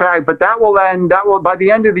 in fact, but that will by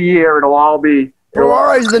the end of the year, it'll all be.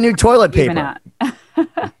 Ferrari's the new toilet Even paper. out.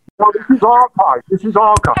 No, this is all cars. This is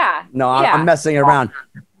all cars. Yeah. No, Yeah. I'm messing around.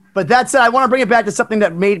 But that said, I want to bring it back to something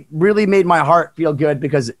that really made my heart feel good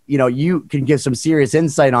because, you know, you can give some serious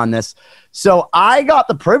insight on this. So I got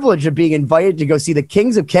the privilege of being invited to go see the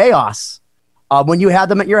Kings of Chaos when you had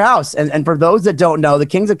them at your house. And for those that don't know, the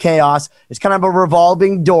Kings of Chaos is kind of a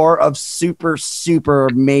revolving door of super, super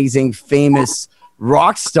amazing, famous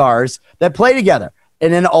rock stars that play together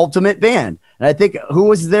in an ultimate band. And I think who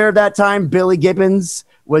was there that time? Billy Gibbons.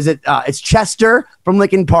 Was it? It's Chester from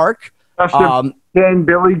Linkin Park.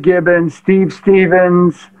 Billy Gibbons, Steve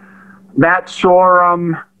Stevens, Matt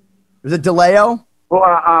Sorum. Was it DeLeo? Well,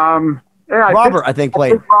 yeah, Robert, I think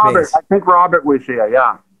played bass. I think Robert was here.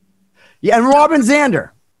 Yeah. Yeah, and Robin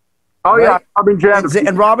Zander. Oh right? yeah, Robin Zander.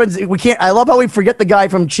 And Robin's. We can't. I love how we forget the guy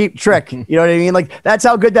from Cheap Trick. You know what I mean? Like that's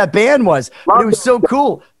how good that band was. But it was so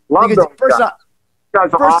cool. Because first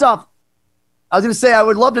off, I was going to say I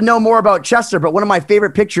would love to know more about Chester, but one of my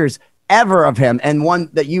favorite pictures ever of him, and one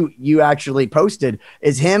that you actually posted,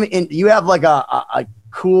 is him in. You have like a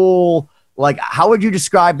cool, like, how would you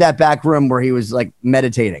describe that back room where he was like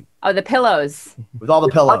meditating? Oh, the pillows. With all the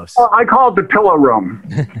pillows. I call it the pillow room.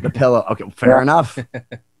 The pillow. Okay, fair enough.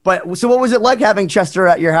 But so what was it like having Chester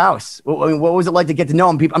at your house? What was it like to get to know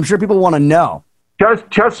him? I'm sure people want to know.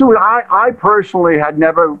 Chester, I personally had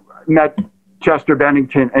never met Chester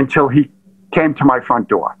Bennington until he came to my front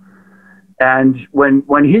door. And when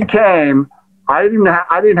he came, I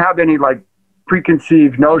didn't have any like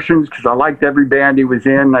preconceived notions because I liked every band he was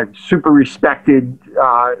in. I super respected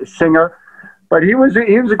singer, but he was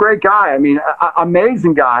a great guy. I mean,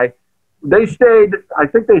 amazing guy. I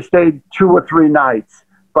think they stayed 2 or 3 nights,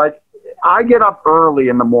 but I get up early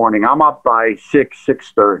in the morning. I'm up by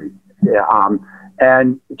 6:30. Yeah.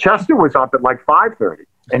 And Chester was up at like 5:30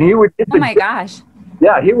 and he would hit the gym. Gosh.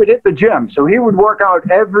 Yeah, he would hit the gym. So he would work out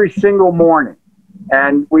every single morning,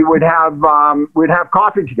 and we would have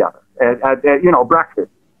coffee together at breakfast.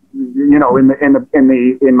 You know,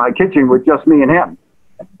 in my kitchen with just me and him.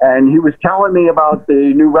 And he was telling me about the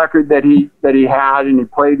new record that he had, and he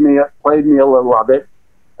played me a little of it.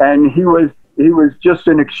 And he was just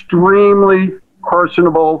an extremely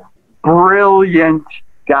personable, brilliant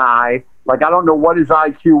guy. Like I don't know what his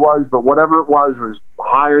IQ was, but whatever it was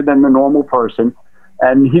higher than the normal person.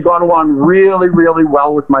 And he got along really, really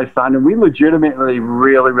well with my son. And we legitimately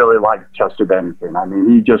really, really liked Chester Bennington. I mean,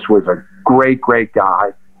 he just was a great, great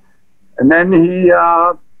guy. And then he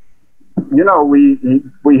was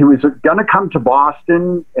going to come to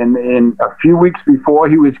Boston. And in a few weeks before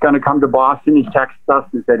he was going to come to Boston, he texted us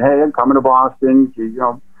and said, "Hey, I'm coming to Boston.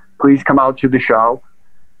 Please come out to the show."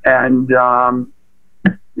 And,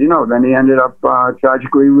 then he ended up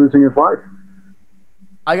tragically losing his life.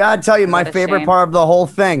 I gotta tell you, my favorite part of the whole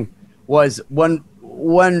thing was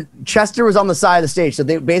when Chester was on the side of the stage. So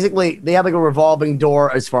they have like a revolving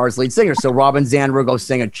door as far as lead singers. So Robin Zander will go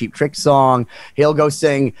sing a Cheap Trick song. He'll go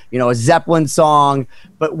sing, a Zeppelin song.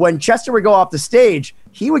 But when Chester would go off the stage,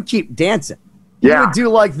 he would keep dancing. He would do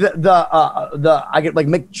like I get like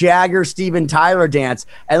Mick Jagger, Steven Tyler dance.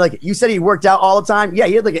 And like you said, he worked out all the time. Yeah,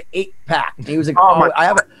 he had like an 8-pack. And he was like, I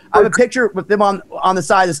have a picture with him on the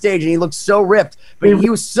side of the stage, and he looked so ripped, but he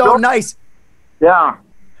was so nice. Yeah.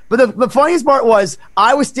 But the funniest part was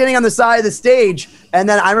I was standing on the side of the stage, and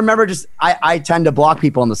then I remember I tend to block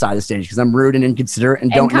people on the side of the stage because I'm rude and inconsiderate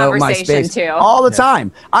and don't know my space all the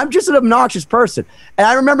time. I'm just an obnoxious person. And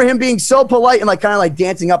I remember him being so polite and like kind of like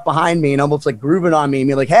dancing up behind me and almost like grooving on me and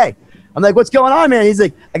being like, "Hey." I'm like, "What's going on, man?" He's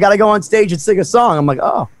like, "I got to go on stage and sing a song." I'm like,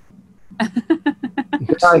 "Oh."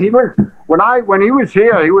 He was when he was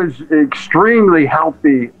here, he was extremely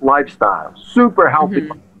healthy lifestyle, super healthy.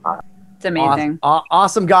 It's amazing.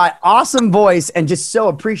 Awesome guy, awesome voice, and just so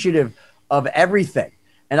appreciative of everything.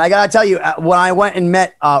 And I gotta tell you, when I went and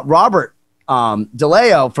met Robert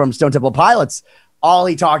DeLeo from Stone Temple Pilots, all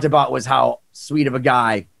he talked about was how sweet of a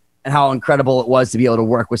guy and how incredible it was to be able to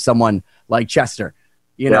work with someone like Chester.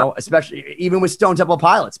 Especially even with Stone Temple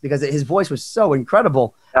Pilots, because his voice was so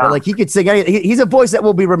incredible that like he could sing anything. He's a voice that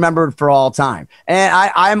will be remembered for all time. And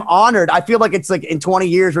I'm honored. I feel like it's like in 20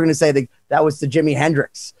 years, we're going to say that was to Jimi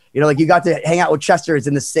Hendrix. Like you got to hang out with Chester is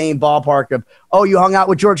in the same ballpark of, oh, you hung out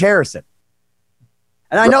with George Harrison.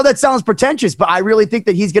 And I know that sounds pretentious, but I really think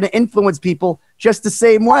that he's going to influence people just the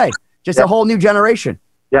same way, just a whole new generation.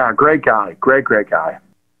 Yeah, great guy. Great guy.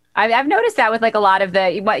 I've noticed that with like a lot of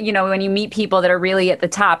when you meet people that are really at the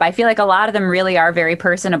top, I feel like a lot of them really are very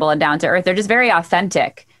personable and down to earth. They're just very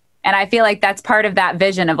authentic. And I feel like that's part of that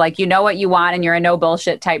vision of like, you know what you want and you're a no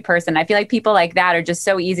bullshit type person. I feel like people like that are just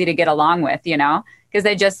so easy to get along with, you know, because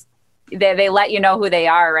they let you know who they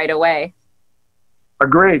are right away.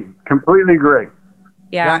 Agreed. Completely agree.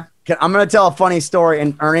 Yeah. I'm going to tell a funny story,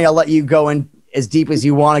 and Ernie, I'll let you go in as deep as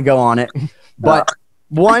you want to go on it. But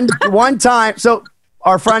one time, so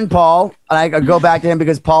our friend Paul, and I go back to him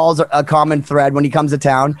because Paul's a common thread. When he comes to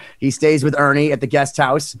town, he stays with Ernie at the guest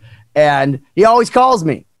house, and he always calls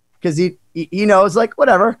me because he knows, like,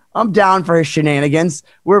 whatever, I'm down for his shenanigans.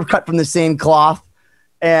 We're cut from the same cloth.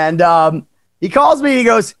 And he calls me and he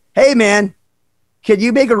goes, "Hey man, can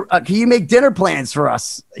you make dinner plans for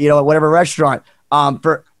us, at whatever restaurant,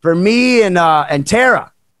 for me and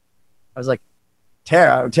Tara?" I was like,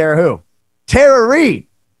 Tara who? Tara Reid.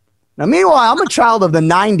 Now, meanwhile, I'm a child of the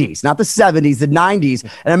 90s, not the 70s, the 90s.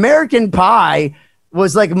 And American Pie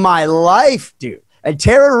was like my life, dude. And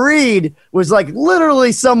Tara Reid was like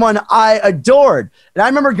literally someone I adored. And I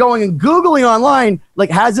remember going and Googling online, like,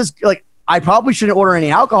 has this, like, I probably shouldn't order any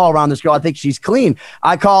alcohol around this girl. I think she's clean.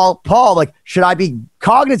 I call Paul, like, should I be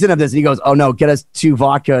cognizant of this? And he goes, "Oh no, get us 2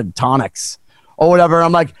 vodka tonics or whatever." And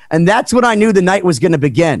I'm like, and that's when I knew the night was going to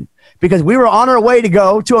begin, because we were on our way to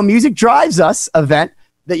go to a Music Drives Us event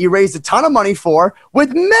that you raised a ton of money for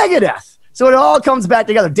with Megadeth. So it all comes back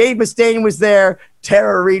together. Dave Mustaine was there.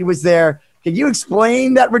 Tara Reid was there. Can you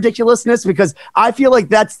explain that ridiculousness? Because I feel like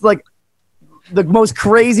that's like the most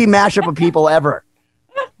crazy mashup of people ever.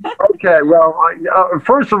 Okay, well,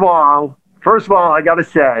 first of all, I got to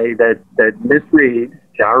say that Miss Reid,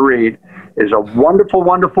 Tara Reid, is a wonderful,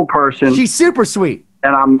 wonderful person. She's super sweet,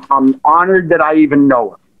 and I'm honored that I even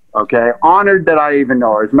know her. Okay, honored that I even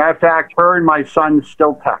know her. As a matter of fact, her and my son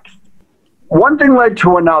still text. One thing led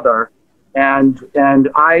to another, and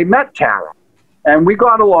I met Tara, and we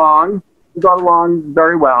got along. We got along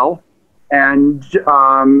very well, and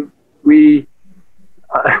we.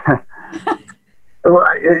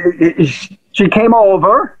 She came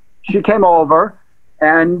over.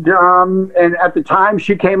 And at the time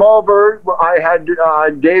she came over, I had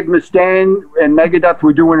Dave Mustaine and Megadeth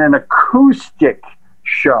were doing an acoustic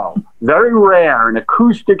show. Very rare, an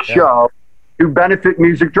acoustic show to benefit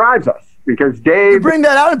Music Drives Us. Because Dave... You bring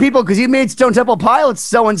that out to people because you made Stone Temple Pilots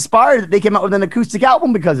so inspired that they came out with an acoustic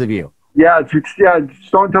album because of you. Yeah,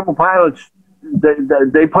 Stone Temple Pilots,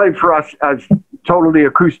 they played for us as totally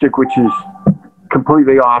acoustic, which is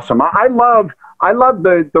completely awesome. I love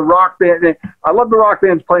the rock band. I love the rock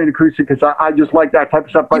bands playing acoustic because I just like that type of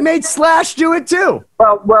stuff. But you made Slash do it too.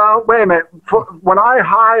 Well, wait a minute. When I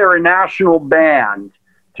hire a national band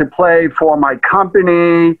to play for my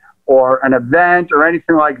company or an event or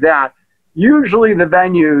anything like that, usually the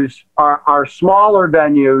venues are smaller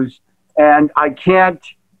venues, and I can't.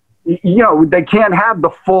 They can't have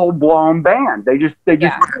the full blown band. They just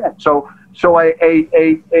can't. So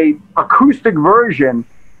a acoustic version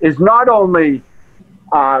is not only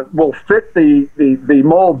will fit the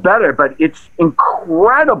mold better, but it's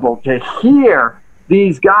incredible to hear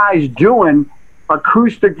these guys doing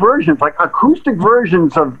acoustic versions. Like acoustic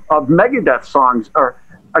versions of Megadeth songs are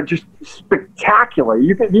just spectacular.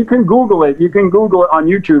 You can Google it. You can Google it on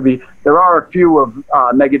YouTube. There are a few of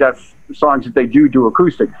Megadeth songs that they do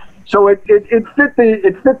acoustic. So it fit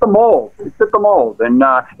the mold. It fit the mold, and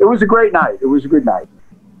it was a great night. It was a good night.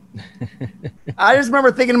 I just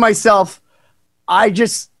remember thinking to myself, I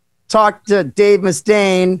just talked to Dave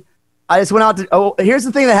Mustaine. I just went out to. Oh, here's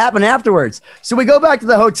the thing that happened afterwards. So we go back to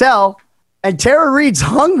the hotel, and Tara Reid's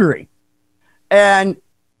hungry, and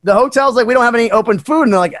the hotel's like, "We don't have any open food."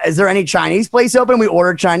 And they're like, "Is there any Chinese place open?" We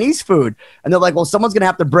ordered Chinese food, and they're like, "Well, someone's gonna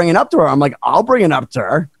have to bring it up to her." I'm like, "I'll bring it up to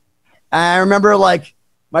her." And I remember like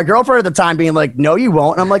my girlfriend at the time being like, "No, you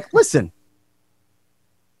won't." And I'm like, "Listen,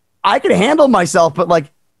 I could handle myself, but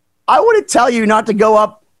like, I wouldn't tell you not to go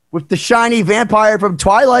up with the shiny vampire from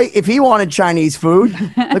Twilight if he wanted Chinese food."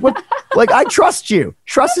 Like, what? Like, I trust you.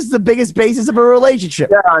 Trust is the biggest basis of a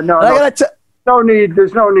relationship. Yeah, no.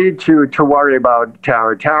 There's no need to worry about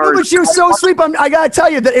Tara. No, but she was so sweet. I gotta tell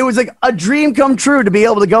you that it was like a dream come true to be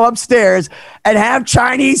able to go upstairs and have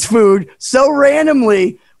Chinese food so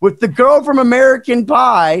randomly with the girl from American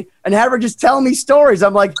Pie and have her just tell me stories.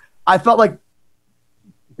 I felt like,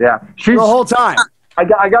 yeah, the whole time. I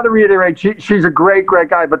got to reiterate, she's a great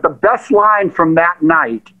guy. But the best line from that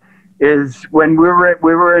night is when we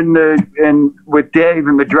were in with Dave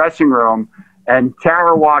in the dressing room, and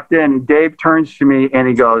Tara walked in, and Dave turns to me and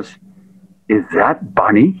he goes, "Is that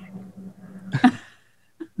Bunny?"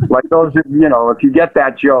 Like those, if you get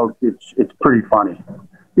that joke, it's pretty funny.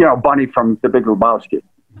 Bunny from The Big Lebowski.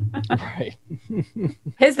 Right.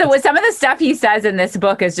 Some of the stuff he says in this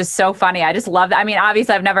book is just so funny. I just love that. I mean,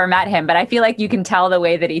 obviously I've never met him, but I feel like you can tell the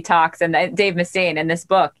way that he talks. And Dave Mustaine in this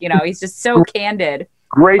book, he's just so candid.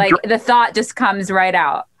 Great. Like the thought just comes right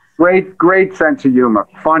out. Great sense of humor.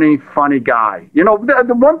 Funny guy.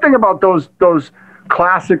 The one thing about those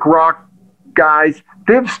classic rock guys,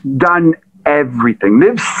 they've done everything.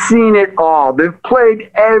 They've seen it all. They've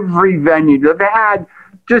played every venue. They've had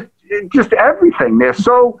just everything. They're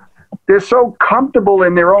so comfortable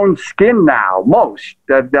in their own skin now, most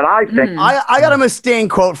that I think. I got a Mustaine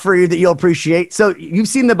quote for you that you'll appreciate. So you've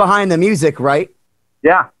seen the Behind the Music, right?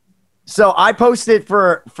 Yeah. So I posted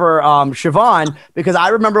for Siobhan because I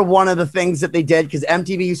remember one of the things that they did, because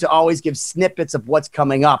MTV used to always give snippets of what's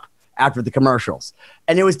coming up after the commercials.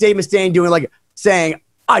 And it was Dave Mustaine saying,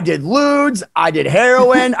 I did lewds, I did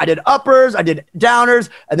heroin, I did uppers, I did downers,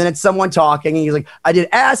 and then it's someone talking, and he's like, I did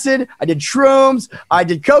acid, I did shrooms, I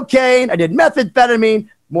did cocaine, I did methamphetamine,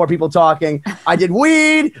 more people talking, I did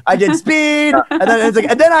weed, I did speed, and then it's like,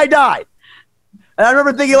 and then I died. And I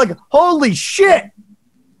remember thinking, like, holy shit,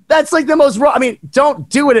 that's like the most rock. I mean, don't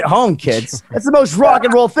do it at home, kids. That's the most rock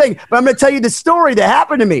and roll thing. But I'm going to tell you the story that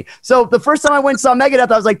happened to me. So the first time I went and saw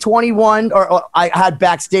Megadeth, I was like 21, or I had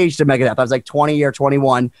backstage to Megadeth. I was like 20 or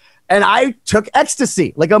 21. And I took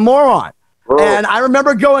ecstasy like a moron. Oh. And I remember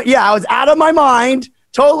I was out of my mind.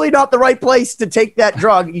 Totally not the right place to take that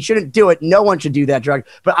drug. You shouldn't do it. No one should do that drug.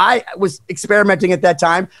 But I was experimenting at that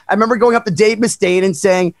time. I remember going up to Dave Mustaine and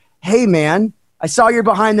saying, hey, man, I saw you're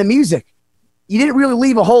Behind the Music. You didn't really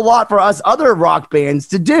leave a whole lot for us other rock bands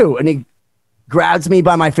to do. And he grabs me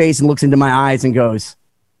by my face and looks into my eyes and goes,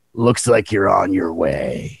 looks like you're on your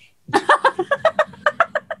way. Yeah.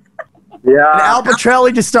 And Al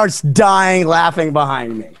Petrelli just starts dying laughing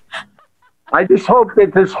behind me. I just hope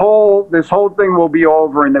that this whole thing will be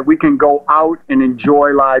over and that we can go out and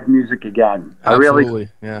enjoy live music again. Absolutely.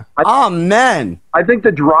 Yeah. Amen. I think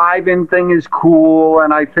the drive-in thing is cool,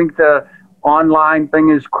 and I think the online thing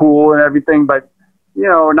is cool and everything, but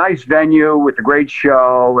a nice venue with a great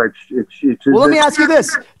show. Well, let me ask you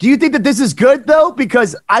this. Do you think that this is good though?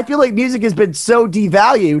 Because I feel like music has been so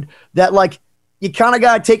devalued that like you kind of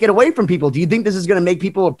got to take it away from people. Do you think this is going to make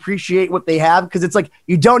people appreciate what they have? Because it's like,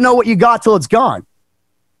 you don't know what you got till it's gone.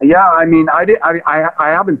 Yeah. I mean, I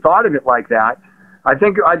haven't thought of it like that. I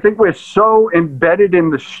think we're so embedded in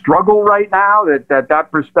the struggle right now that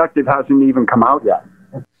perspective hasn't even come out yet.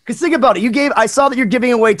 Because think about it. I saw that you're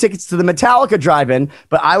giving away tickets to the Metallica drive-in,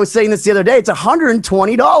 but I was saying this the other day. It's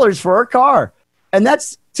 $120 for a car. And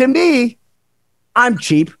that's, to me, I'm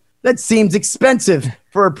cheap. That seems expensive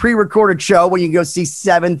for a pre-recorded show when you can go see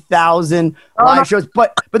 7,000 live shows.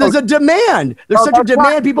 But there's a demand. There's such a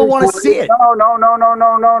demand. People want to see it.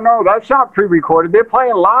 No. That's not pre-recorded. They're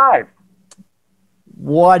playing live.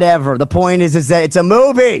 Whatever. The point is that it's a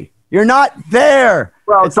movie. You're not there.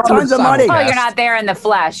 Well, it's tons of money. Oh, you're not there in the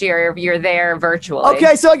flesh. You're there virtually.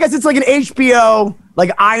 Okay, so I guess it's like an HBO,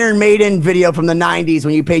 like Iron Maiden video from the 90s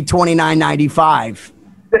when you paid $29.95.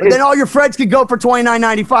 But then all your friends could go for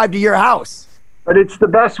 $29.95 to your house. But it's the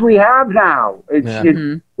best we have now.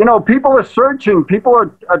 People are searching. People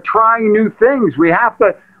are trying new things. We have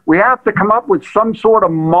to come up with some sort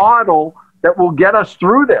of model that will get us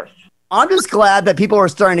through this. I'm just glad that people are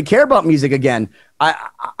starting to care about music again.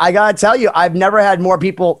 I got to tell you, I've never had more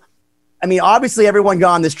people. I mean, obviously, everyone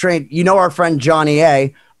got on this train. Our friend Johnny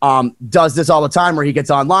A does this all the time where he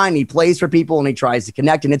gets online, he plays for people, and he tries to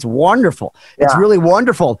connect, and it's wonderful. Yeah. It's really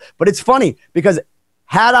wonderful. But it's funny because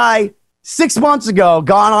had I 6 months ago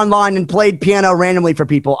gone online and played piano randomly for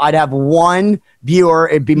people, I'd have one viewer.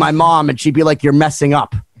 It'd be my mom, and she'd be like, you're messing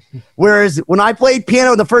up. Whereas when I played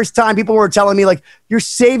piano the first time, people were telling me like, you're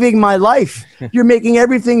saving my life. You're making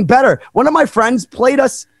everything better. One of my friends played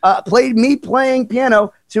me playing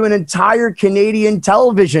piano to an entire Canadian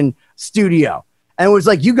television studio. And it was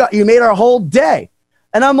like, you made our whole day.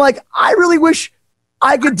 And I'm like, I really wish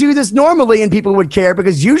I could do this normally and people would care,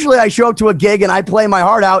 because usually I show up to a gig and I play my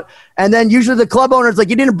heart out. And then usually the club owner's like,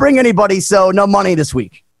 you didn't bring anybody, so no money this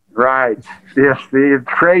week. Right. Yes, it's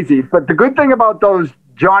crazy. But the good thing about those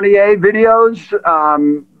Johnny A videos,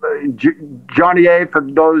 Johnny A, for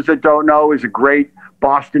those that don't know, is a great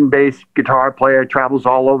Boston-based guitar player, travels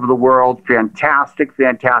all over the world, fantastic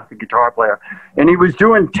guitar player. And he was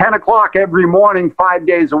doing 10 o'clock every morning, 5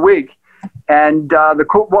 days a week. And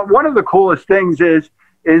one of the coolest things is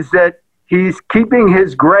that he's keeping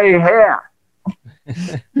his gray hair.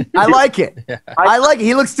 I like it. I like it.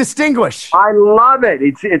 He looks distinguished. I love it.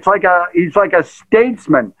 He's like a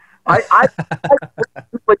statesman. I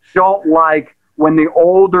don't like when the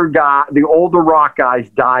older rock guys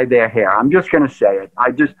dye their hair. I'm just going to say it. I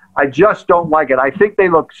just don't like it. I think they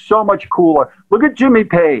look so much cooler. Look at Jimmy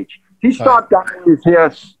Page. He stopped dyeing his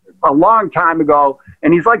hair a long time ago,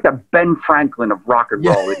 and he's like the Ben Franklin of rock and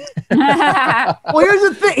roll. Well, here's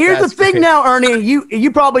the thing. Here's the thing now, Ernie.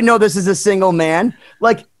 You probably know this as a single man.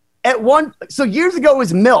 Like so years ago it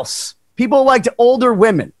was MILFs. People liked older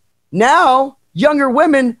women. Now younger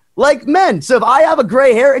women like men. So if I have a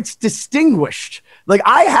gray hair, it's distinguished. Like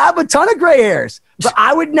I have a ton of gray hairs, but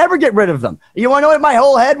I would never get rid of them. You want to know what? My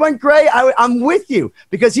whole head went gray. I'm with you,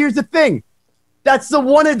 because here's the thing. That's the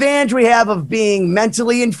one advantage we have of being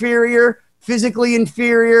mentally inferior, physically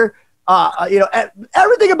inferior.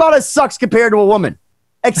 Everything about us sucks compared to a woman,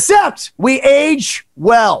 except we age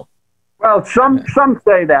well. Well, some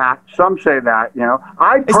say that. Some say that.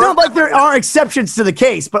 It's not like there are exceptions to the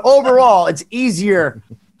case, but overall, it's easier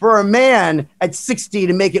for a man at 60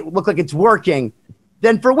 to make it look like it's working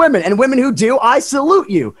than for women. And women who do, I salute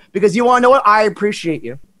you, because you want to know what? I appreciate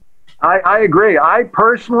you. I agree. I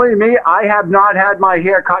have not had my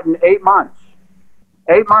hair cut in 8 months.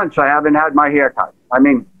 8 months I haven't had my hair cut. I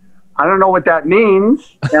mean, I don't know what that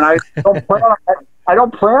means, and I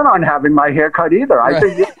don't plan on having my hair cut either. I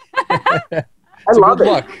think I love it.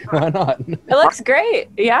 Luck. Why not? It looks great.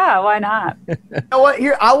 Yeah, why not? You know what?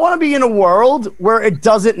 I want to be in a world where it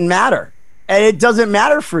doesn't matter, and it doesn't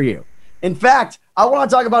matter for you. In fact, I want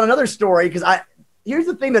to talk about another story, because here's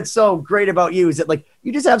the thing that's so great about you is that, like,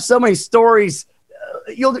 you just have so many stories.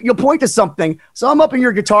 You'll point to something. So I'm up in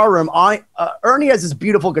your guitar room. Ernie has this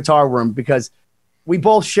beautiful guitar room because we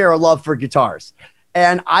both share a love for guitars.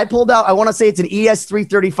 And I pulled out, I want to say it's an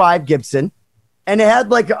ES335 Gibson, and it had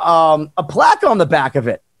like a plaque on the back of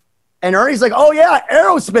it. And Ernie's like, "Oh yeah,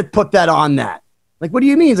 Aerosmith put that on that." Like, what do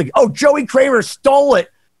you mean? He's like, "Oh, Joey Kramer stole it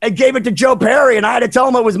and gave it to Joe Perry, and I had to tell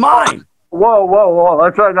him it was mine." Whoa.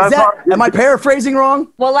 Am I paraphrasing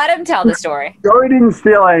wrong? Well, let him tell the story. Joey didn't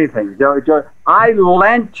steal anything. I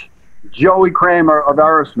lent Joey Kramer of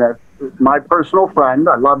Aerosmith, my personal friend.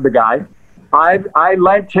 I love the guy. I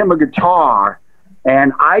lent him a guitar,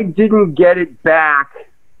 and I didn't get it back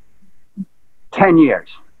 10 years.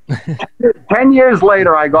 10 years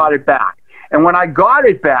later, I got it back. And when I got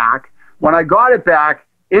it back,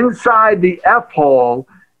 inside the F-hole,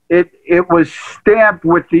 it was stamped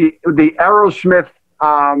with the Aerosmith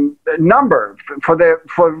number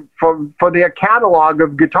for their catalog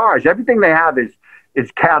of guitars. Everything they have is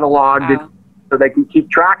cataloged, so they can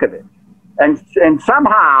keep track of it. And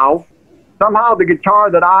somehow the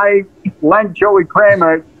guitar that I lent Joey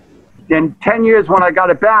Kramer in 10 years when I got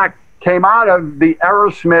it back came out of the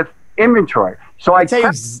Aerosmith inventory. So I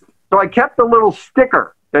kept the little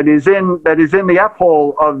sticker that is in the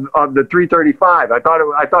F-hole of the 335. I thought it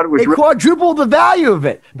was. It quadrupled the value of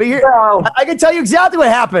it. But here, I can tell you exactly what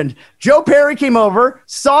happened. Joe Perry came over,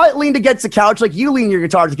 saw it leaned against the couch, like you lean your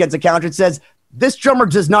guitars against the couch, and says, "This drummer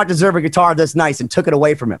does not deserve a guitar this nice," and took it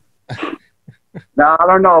away from him. No, I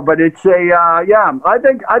don't know, but it's I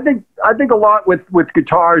think a lot with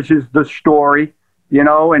guitars is the story,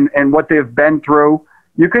 and what they've been through.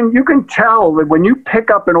 You can tell that when you pick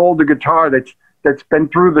up an older guitar that's been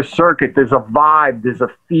through the circuit, there's a vibe, there's a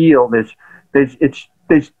feel, there's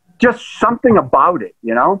just something about it,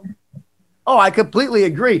 Oh, I completely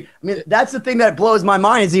agree. I mean, that's the thing that blows my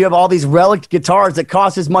mind is you have all these relic guitars that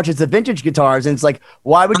cost as much as the vintage guitars. And it's like,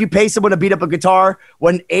 why would you pay someone to beat up a guitar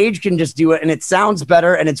when age can just do it and it sounds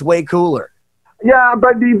better and it's way cooler? Yeah,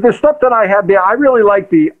 but the stuff that I have there, I really like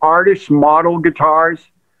the artist model guitars.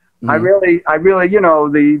 Mm-hmm. I really, a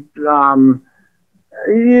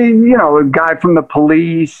guy from the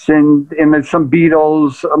Police and there's some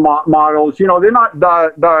Beatles models. They're not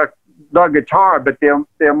the guitar, but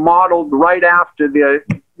they're modeled right after a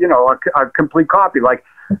complete copy, like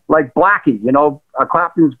Blackie,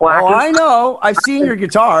 Clapton's Blackie. Oh, I know. I've seen your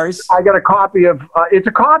guitars. I got a copy of. It's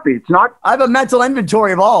a copy. It's not. I have a mental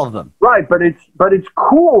inventory of all of them. Right, but it's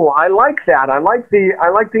cool. I like that. I like the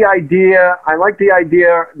idea. I like the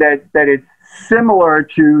idea that it's similar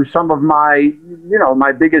to some of my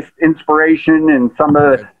my biggest inspiration and some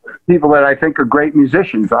of the people that I think are great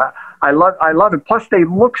musicians. I love it. Plus, they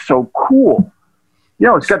look so cool.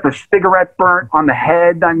 It's got the cigarette burnt on the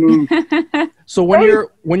head. I mean, so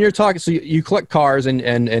when you're talking, so you collect cars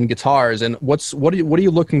and guitars, and what are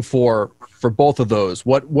you looking for both of those?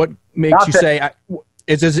 What makes you say?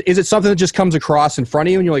 Is it something that just comes across in front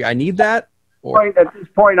of you, and you're like, I need that? Or? At this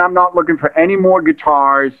point, I'm not looking for any more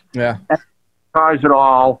guitars. Yeah. Cars at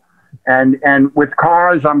all. And with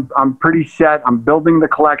cars, I'm pretty set. I'm building the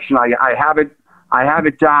collection. I have it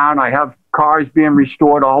down. I have cars being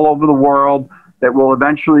restored all over the world. that will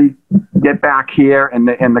eventually get back here, and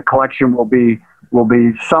the collection will be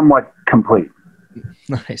somewhat complete.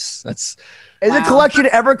 Nice. Is the collection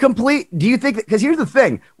ever complete? Do you think that, because here's the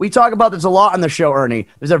thing, we talk about this a lot on the show, Ernie.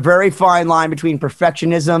 There's a very fine line between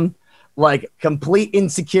perfectionism, like complete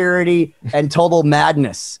insecurity, and total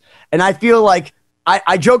madness. And I feel like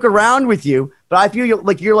I joke around with you, but I feel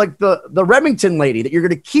like you're like the Remington lady, that you're going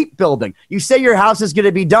to keep building. You say your house is going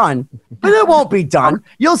to be done, but it won't be done.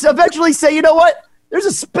 You'll eventually say, you know what? There's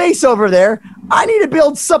a space over there. I need to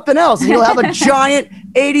build something else. And you'll have a giant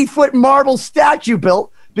 80-foot marble statue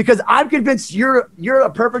built, because I'm convinced you're a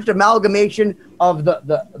perfect amalgamation of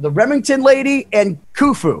the Remington lady and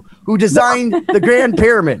Khufu, who designed the Grand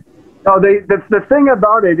Pyramid. No, the thing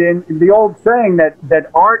about it, in the old saying that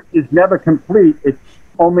art is never complete, it's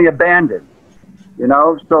only abandoned. You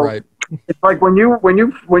know, so right. It's like when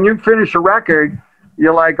you finish a record,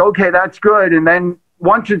 you're like, okay, that's good, and then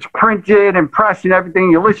once it's printed and pressed and everything,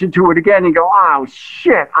 you listen to it again and go, oh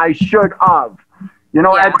shit, I should have. You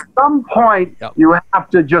know, at some point, you have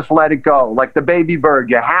to just let it go. Like the baby bird,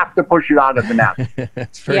 you have to push it out of the nest.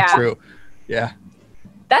 That's very true. Yeah.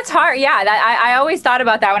 That's hard. Yeah. I always thought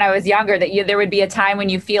about that when I was younger, that there would be a time when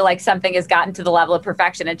you feel like something has gotten to the level of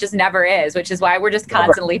perfection. It just never is, which is why we're just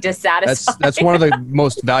constantly dissatisfied. That's one of the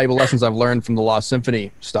most valuable lessons I've learned from the Lost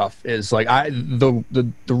Symphony stuff, is like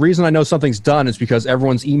the reason I know something's done is because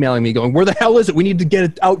everyone's emailing me going, where the hell is it? We need to get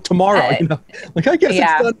it out tomorrow. You know? Like, I guess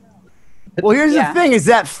it's done. Well, here's the thing, is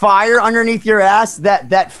that fire underneath your ass,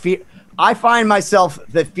 that fear. I find myself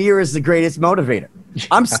that fear is the greatest motivator.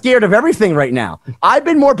 I'm scared of everything right now. I've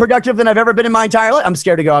been more productive than I've ever been in my entire life. I'm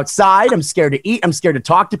scared to go outside. I'm scared to eat. I'm scared to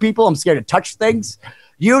talk to people. I'm scared to touch things.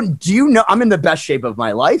 Do you know I'm in the best shape of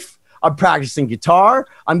my life? I'm practicing guitar.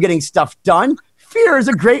 I'm getting stuff done. Fear is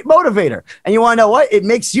a great motivator. And you want to know what? It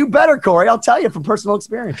makes you better, Corey. I'll tell you from personal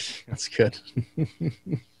experience. That's good.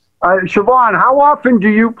 Siobhan, how often do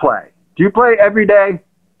you play? Do you play every day?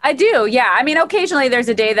 I do. Yeah. I mean, occasionally there's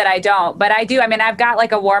a day that I don't, but I do. I mean, I've got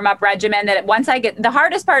like a warm up regimen that once I get, the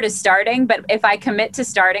hardest part is starting, but if I commit to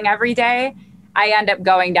starting every day, I end up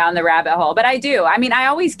going down the rabbit hole. But I do. I mean, I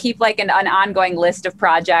always keep like an ongoing list of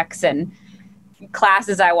projects and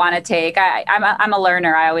classes I want to take. I'm a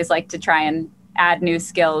learner. I always like to try and add new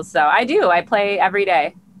skills. So I do. I play every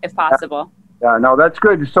day if possible. Yeah, no, that's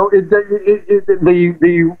good. So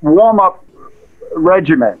the warm up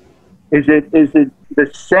regimen, is it the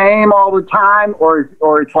same all the time, or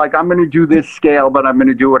it's like, I'm going to do this scale, but I'm going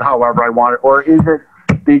to do it however I want it, or is it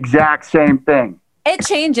the exact same thing? It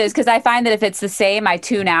changes, because I find that if it's the same, I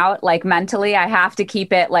tune out, like mentally. I have to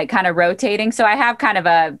keep it like kind of rotating. So I have kind of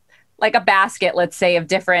a basket, let's say, of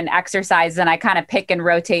different exercises, and I kind of pick and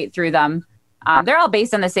rotate through them. They're all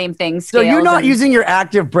based on the same things. So you're not using your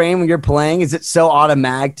active brain when you're playing? Is it so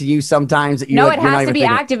automatic to you sometimes that you? No, it has to be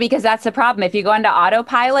active, because that's the problem. If you go into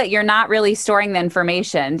autopilot, you're not really storing the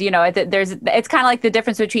information. You know, it's kind of like the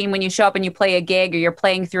difference between when you show up and you play a gig, or you're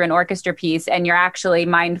playing through an orchestra piece and you're actually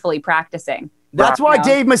mindfully practicing. That's why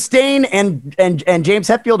Dave Mustaine and James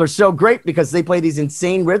Hetfield are so great, because they play these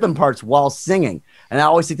insane rhythm parts while singing. And I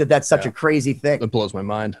always think that that's such a crazy thing. It blows my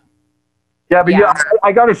mind. Yeah, but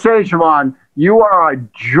I got to say, Siobhan, you are a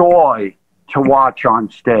joy to watch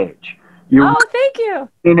on stage. Thank you.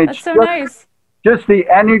 That's so nice. Just the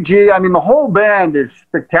energy. I mean, the whole band is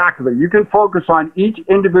spectacular. You can focus on each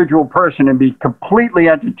individual person and be completely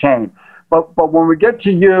entertained. But when we get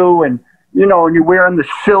to you, and you know, and you're wearing the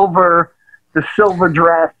silver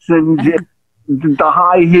dress and the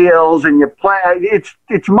high heels, and you play,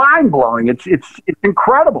 it's mind blowing. It's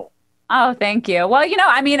incredible. Oh, thank you. Well, you know,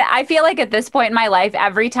 I mean, I feel like at this point in my life,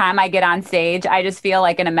 every time I get on stage, I just feel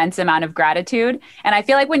like an immense amount of gratitude. And I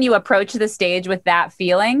feel like when you approach the stage with that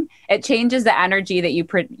feeling, it changes the energy that you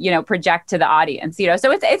project to the audience, you know.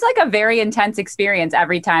 So it's like a very intense experience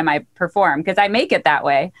every time I perform, because I make it that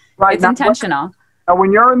way. Right. It's intentional. Now,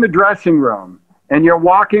 when you're in the dressing room and you're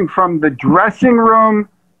walking from the dressing room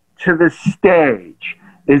to the stage,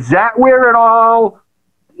 is that where it all,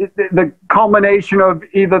 the culmination of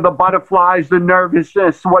either the butterflies, the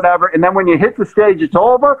nervousness, whatever, and then when you hit the stage, it's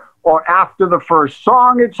over, or after the first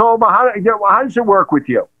song, it's over? How does it work with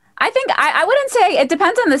you? I think I wouldn't say, it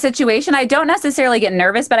depends on the situation. I don't necessarily get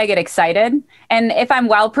nervous, but I get excited. And if I'm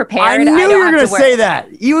well prepared, I knew you were going to say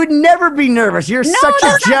that. You would never be nervous. You're such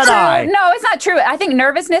a Jedi. No, it's not true. I think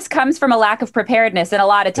nervousness comes from a lack of preparedness. And a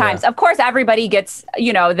lot of times, of course, everybody gets,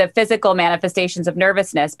 you know, the physical manifestations of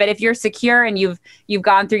nervousness. But if you're secure and you've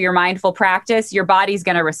gone through your mindful practice, your body's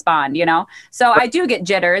going to respond, you know? So I do get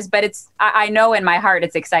jitters, but I know in my heart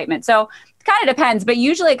it's excitement. So it kind of depends, but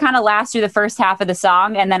usually it kind of lasts through the first half of the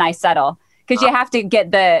song, and then I settle. because you have to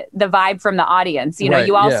get the vibe from the audience. You know, Right,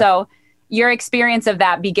 you also your experience of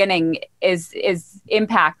that beginning is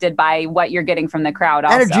impacted by what you're getting from the crowd.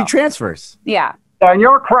 Also. Energy transfers. Yeah. And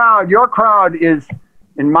your crowd is,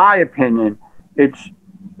 in my opinion,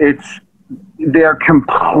 they're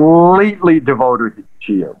completely devoted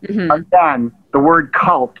to you. Mm-hmm. Again, the word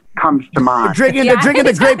cult comes to mind. They're drinking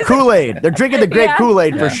the grape Kool-Aid. They're drinking the grape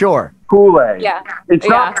Kool-Aid for sure. Kool-Aid. Yeah. It's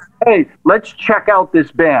not, hey, let's check out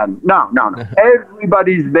this band. No.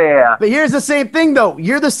 Everybody's there. But here's the same thing, though.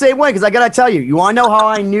 You're the same way, because I got to tell you want to know how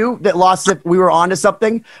I knew that we were onto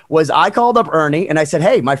something? Was I called up Ernie, and I said,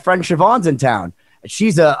 hey, my friend Siobhan's in town.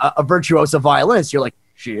 She's a virtuoso violinist. You're like,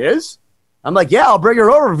 she is? I'm like, yeah, I'll bring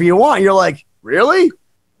her over if you want. You're like, really?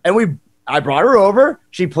 And I brought her over.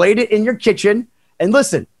 She played it in your kitchen. And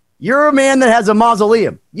listen, you're a man that has a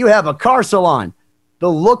mausoleum. You have a car salon. The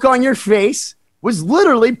look on your face was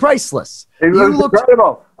literally priceless. It was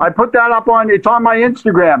incredible. I put that up it's on my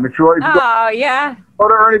Instagram. If you Yeah. Go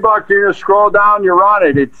to Ernie Boch, you scroll down, you're on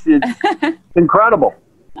it. It's incredible.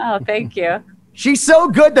 Oh, thank you. She's so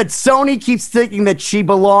good that Sony keeps thinking that she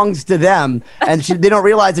belongs to them, and they don't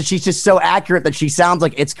realize that she's just so accurate that she sounds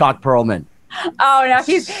like Itzhak Perlman. Oh no,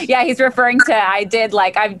 he's referring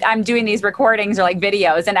to I'm doing these recordings or like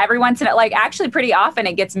videos, and every once in a actually pretty often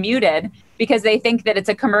it gets muted because they think that it's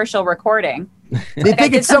a commercial recording. They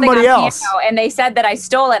think it's somebody else. Piano, and they said that I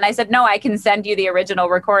stole it, and I said no, I can send you the original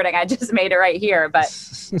recording. I just made it right here, but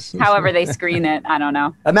however they screen it, I don't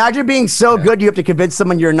know. Imagine being so good you have to convince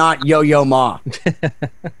someone you're not Yo-Yo Ma.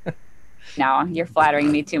 No, you're flattering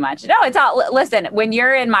me too much. No, it's all, listen, when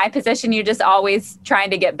you're in my position, you're just always trying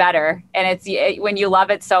to get better. And when you love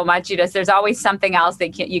it so much, there's always something else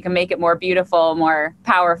that you can make it more beautiful, more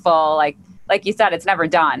powerful. Like you said, it's never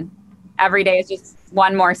done. Every day is just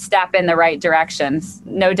one more step in the right direction.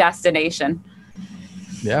 No destination.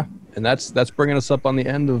 Yeah. And that's bringing us up on the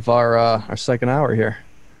end of our second hour here.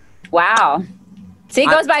 Wow. See, it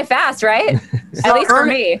goes by fast, right? At least for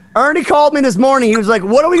me. Ernie called me this morning. He was like,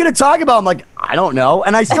 what are we going to talk about? I'm like, I don't know.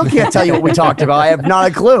 And I still can't tell you what we talked about. I have not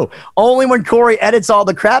a clue. Only when Corey edits all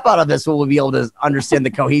the crap out of this will we be able to understand the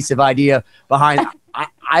cohesive idea behind.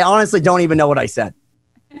 I honestly don't even know what I said.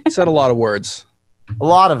 You said a lot of words. A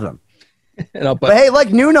lot of them. But hey,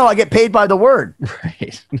 like Nuno, I get paid by the word.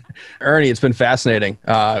 Right. Ernie, it's been fascinating.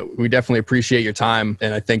 We definitely appreciate your time.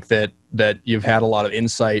 And I think that you've had a lot of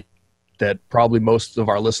insight that probably most of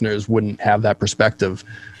our listeners wouldn't have that perspective.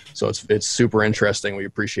 So it's super interesting. We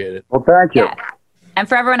appreciate it. Well, thank you. Yeah. And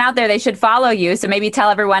for everyone out there, they should follow you. So maybe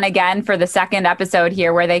tell everyone again for the second episode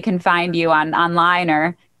here where they can find you online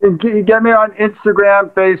or. You get me on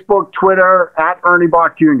Instagram, Facebook, Twitter, at Ernie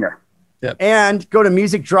Boch Jr. Yep. And go to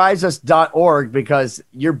musicdrivesus.org because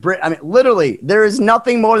literally, there is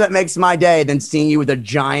nothing more that makes my day than seeing you with a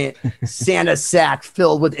giant Santa sack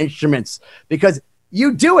filled with instruments, because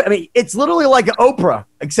you do it. I mean, it's literally like Oprah,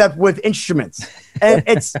 except with instruments. And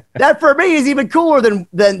that for me is even cooler than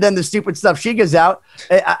the stupid stuff she gives out.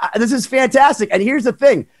 This is fantastic. And here's the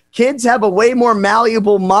thing. Kids have a way more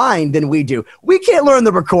malleable mind than we do. We can't learn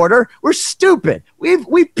the recorder. We're stupid.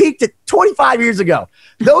 We peaked it 25 years ago.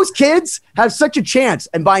 Those kids have such a chance.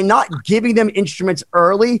 And by not giving them instruments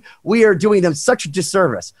early, we are doing them such a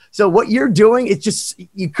disservice. So what you're doing is just,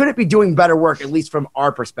 you couldn't be doing better work, at least from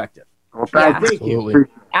our perspective. Well, thank you.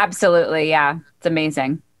 Absolutely. Yeah. It's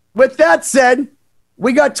amazing. With that said,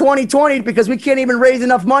 we got 2020 because we can't even raise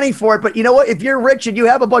enough money for it. But you know what? If you're rich and you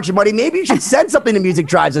have a bunch of money, maybe you should send something to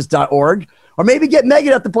musicdrivesus.org, or maybe get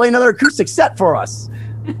Megadeth to play another acoustic set for us.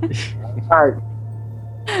 All right.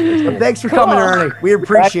 So thanks for coming, Ernie. We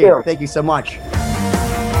appreciate it. Thank you so much.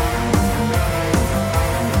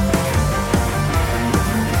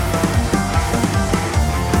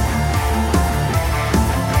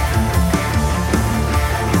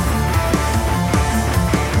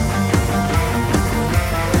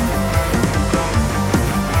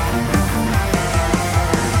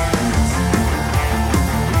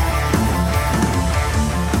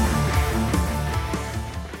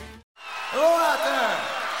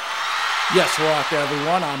 Yes, hello out there,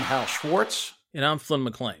 everyone. I'm Hal Schwartz. And I'm Flynn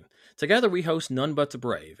McLean. Together we host None But the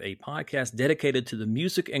Brave, a podcast dedicated to the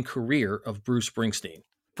music and career of Bruce Springsteen.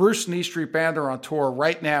 Bruce and E Street Band are on tour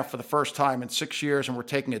right now for the first time in 6 years, and we're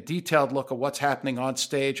taking a detailed look at what's happening on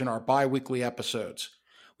stage in our bi-weekly episodes.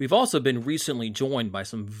 We've also been recently joined by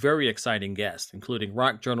some very exciting guests, including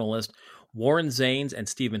rock journalist Warren Zanes and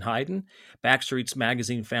Stephen Hayden, Backstreet's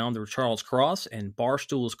Magazine founder Charles Cross, and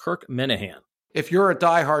Barstool's Kirk Minahan. If you're a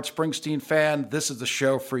diehard Springsteen fan, this is the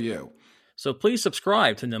show for you. So please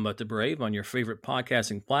subscribe to None But the Brave on your favorite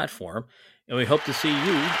podcasting platform, and we hope to see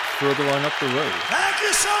you further on up the road. Thank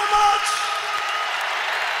you so much.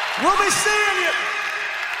 We'll be seeing you.